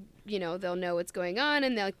decide to, you know, they'll know what's going on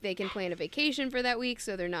and they can plan a vacation for that week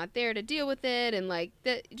so they're not there to deal with it and, like,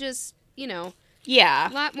 that just, you know... Yeah.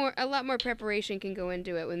 A lot more preparation can go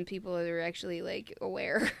into it when people are actually, like,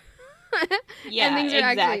 aware. Yeah, and things are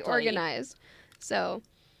actually organized. So,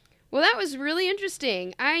 well, that was really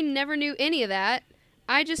interesting. I never knew any of that.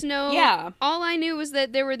 I just know... Yeah. All I knew was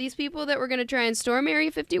that there were these people that were going to try and storm Area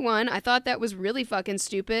 51. I thought that was really fucking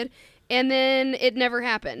stupid. And then it never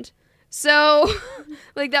happened. So,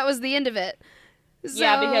 like, that was the end of it. So,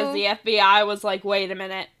 yeah, because the FBI was like, wait a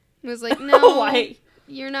minute. It was like, no...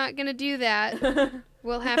 You're not going to do that.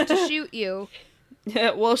 We'll have to shoot you.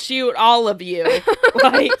 We'll shoot all of you.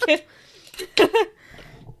 Like,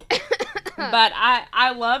 but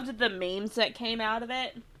I loved the memes that came out of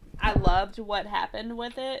it. I loved what happened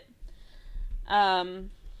with it. I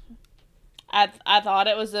thought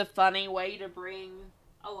it was a funny way to bring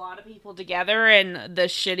a lot of people together in the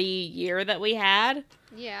shitty year that we had.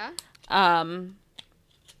 Yeah.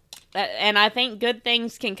 And I think good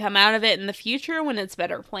things can come out of it in the future when it's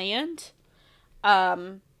better planned.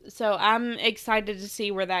 So I'm excited to see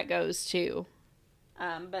where that goes too.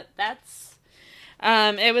 But that's,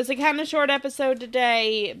 it was a kind of short episode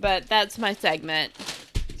today, but that's my segment.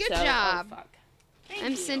 Good job. Oh, fuck.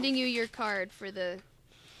 I'm sending you your card for the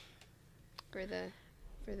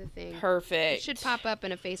thing. Perfect. It should pop up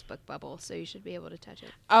in a Facebook bubble, so you should be able to touch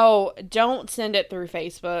it. Oh, don't send it through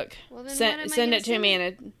Facebook. Well, then send it to me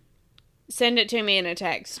in a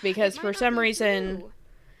text, because for some reason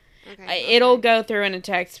it'll go through in a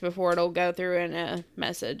text before it'll go through in a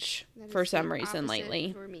message for some reason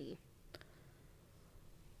lately. For me.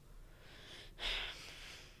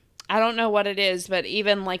 I don't know what it is, but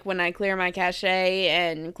even like when I clear my cache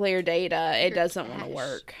and clear data, it doesn't want to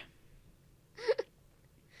work.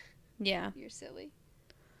 Yeah. You're silly.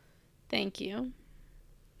 Thank you.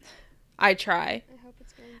 I try. I hope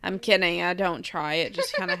it's going. I'm kidding. I don't try. It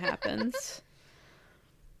just kind of happens.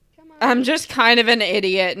 Come on. I'm just kind of an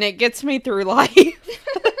idiot, and it gets me through life.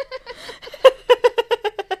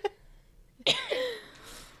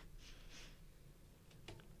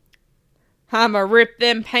 I'ma rip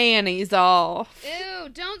them panties off. Ew,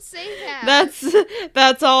 don't say that.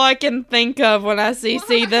 That's all I can think of when I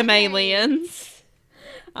see them aliens.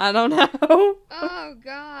 I don't know. Oh,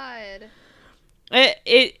 God.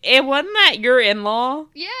 It wasn't that your in-law?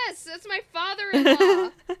 Yes, that's my father-in-law.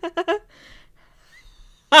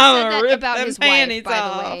 I'm said that about his wife, by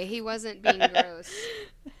off. the way. He wasn't being gross.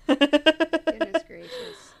 Goodness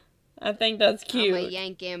gracious. I think that's cute. I'm gonna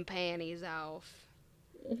yank him panties off.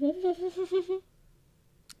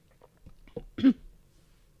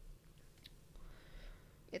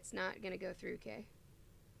 It's not gonna go through, Kay.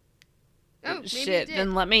 Oh, maybe shit, it did.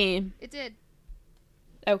 then let me... It did.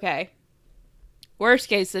 Okay. Worst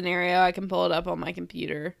case scenario, I can pull it up on my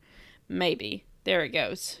computer. Maybe. There it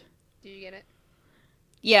goes. Did you get it?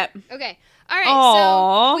 Yep. Okay. All right.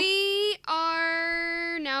 Aww. So we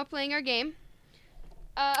are now playing our game.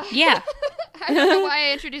 Yeah. I don't know why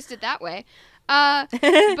I introduced it that way. But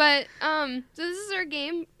so this is our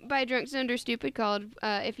game by Drunk Sound or Stupid called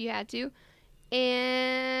If You Had To.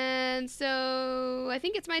 And so I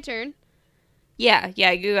think it's my turn. Yeah,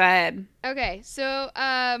 go ahead. Okay, so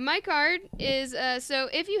my card is so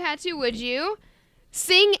if you had to, would you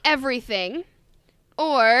sing everything,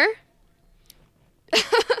 or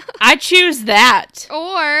I choose that.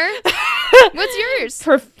 or what's yours?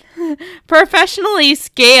 Professionally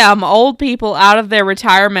scam old people out of their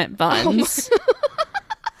retirement funds.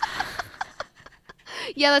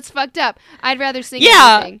 Yeah, that's fucked up. I'd rather sing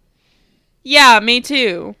everything. Yeah, me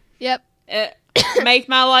too. Yep. Make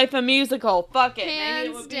my life a musical. Fuck it.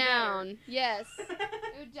 Hands down. Yes. It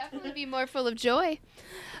would definitely be more full of joy.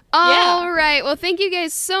 Yeah. All right. Well, thank you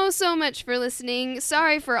guys so much for listening.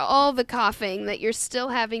 Sorry for all the coughing that you're still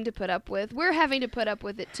having to put up with. We're having to put up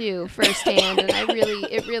with it too, firsthand, and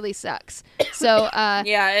it really sucks. So,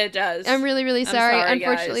 yeah, it does. I'm really sorry.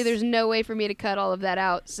 Unfortunately, guys. there's no way for me to cut all of that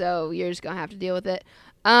out, so you're just gonna have to deal with it.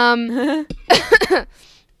 But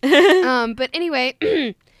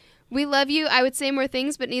anyway. We love you. I would say more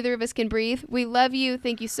things, but neither of us can breathe. We love you.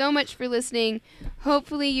 Thank you so much for listening.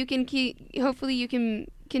 Hopefully you can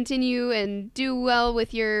continue and do well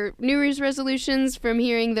with your New Year's resolutions from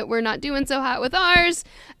hearing that we're not doing so hot with ours.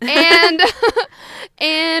 And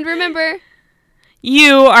and remember,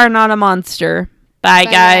 you are not a monster. Bye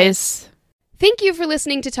guys. Thank you for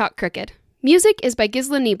listening to Talk Crooked. Music is by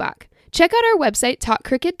Gisla Niebach. Check out our website,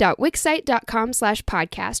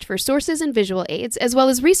 talkcrooked.wixsite.com/podcast for sources and visual aids, as well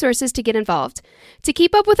as resources to get involved. To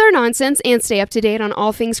keep up with our nonsense and stay up to date on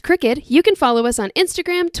all things crooked, you can follow us on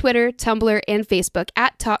Instagram, Twitter, Tumblr, and Facebook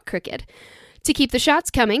at Talk Crooked. To keep the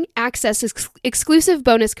shots coming, access exclusive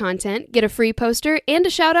bonus content, get a free poster, and a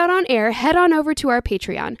shout out on air, head on over to our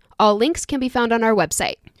Patreon. All links can be found on our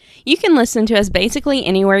website. You can listen to us basically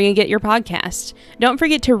anywhere you get your podcasts. Don't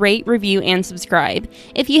forget to rate, review, and subscribe.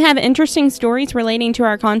 If you have interesting stories relating to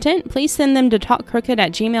our content, please send them to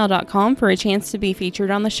talkcrooked@gmail.com for a chance to be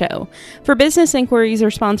featured on the show. For business inquiries or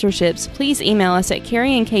sponsorships, please email us at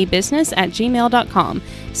carrieandkbusiness@gmail.com.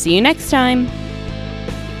 See you next time!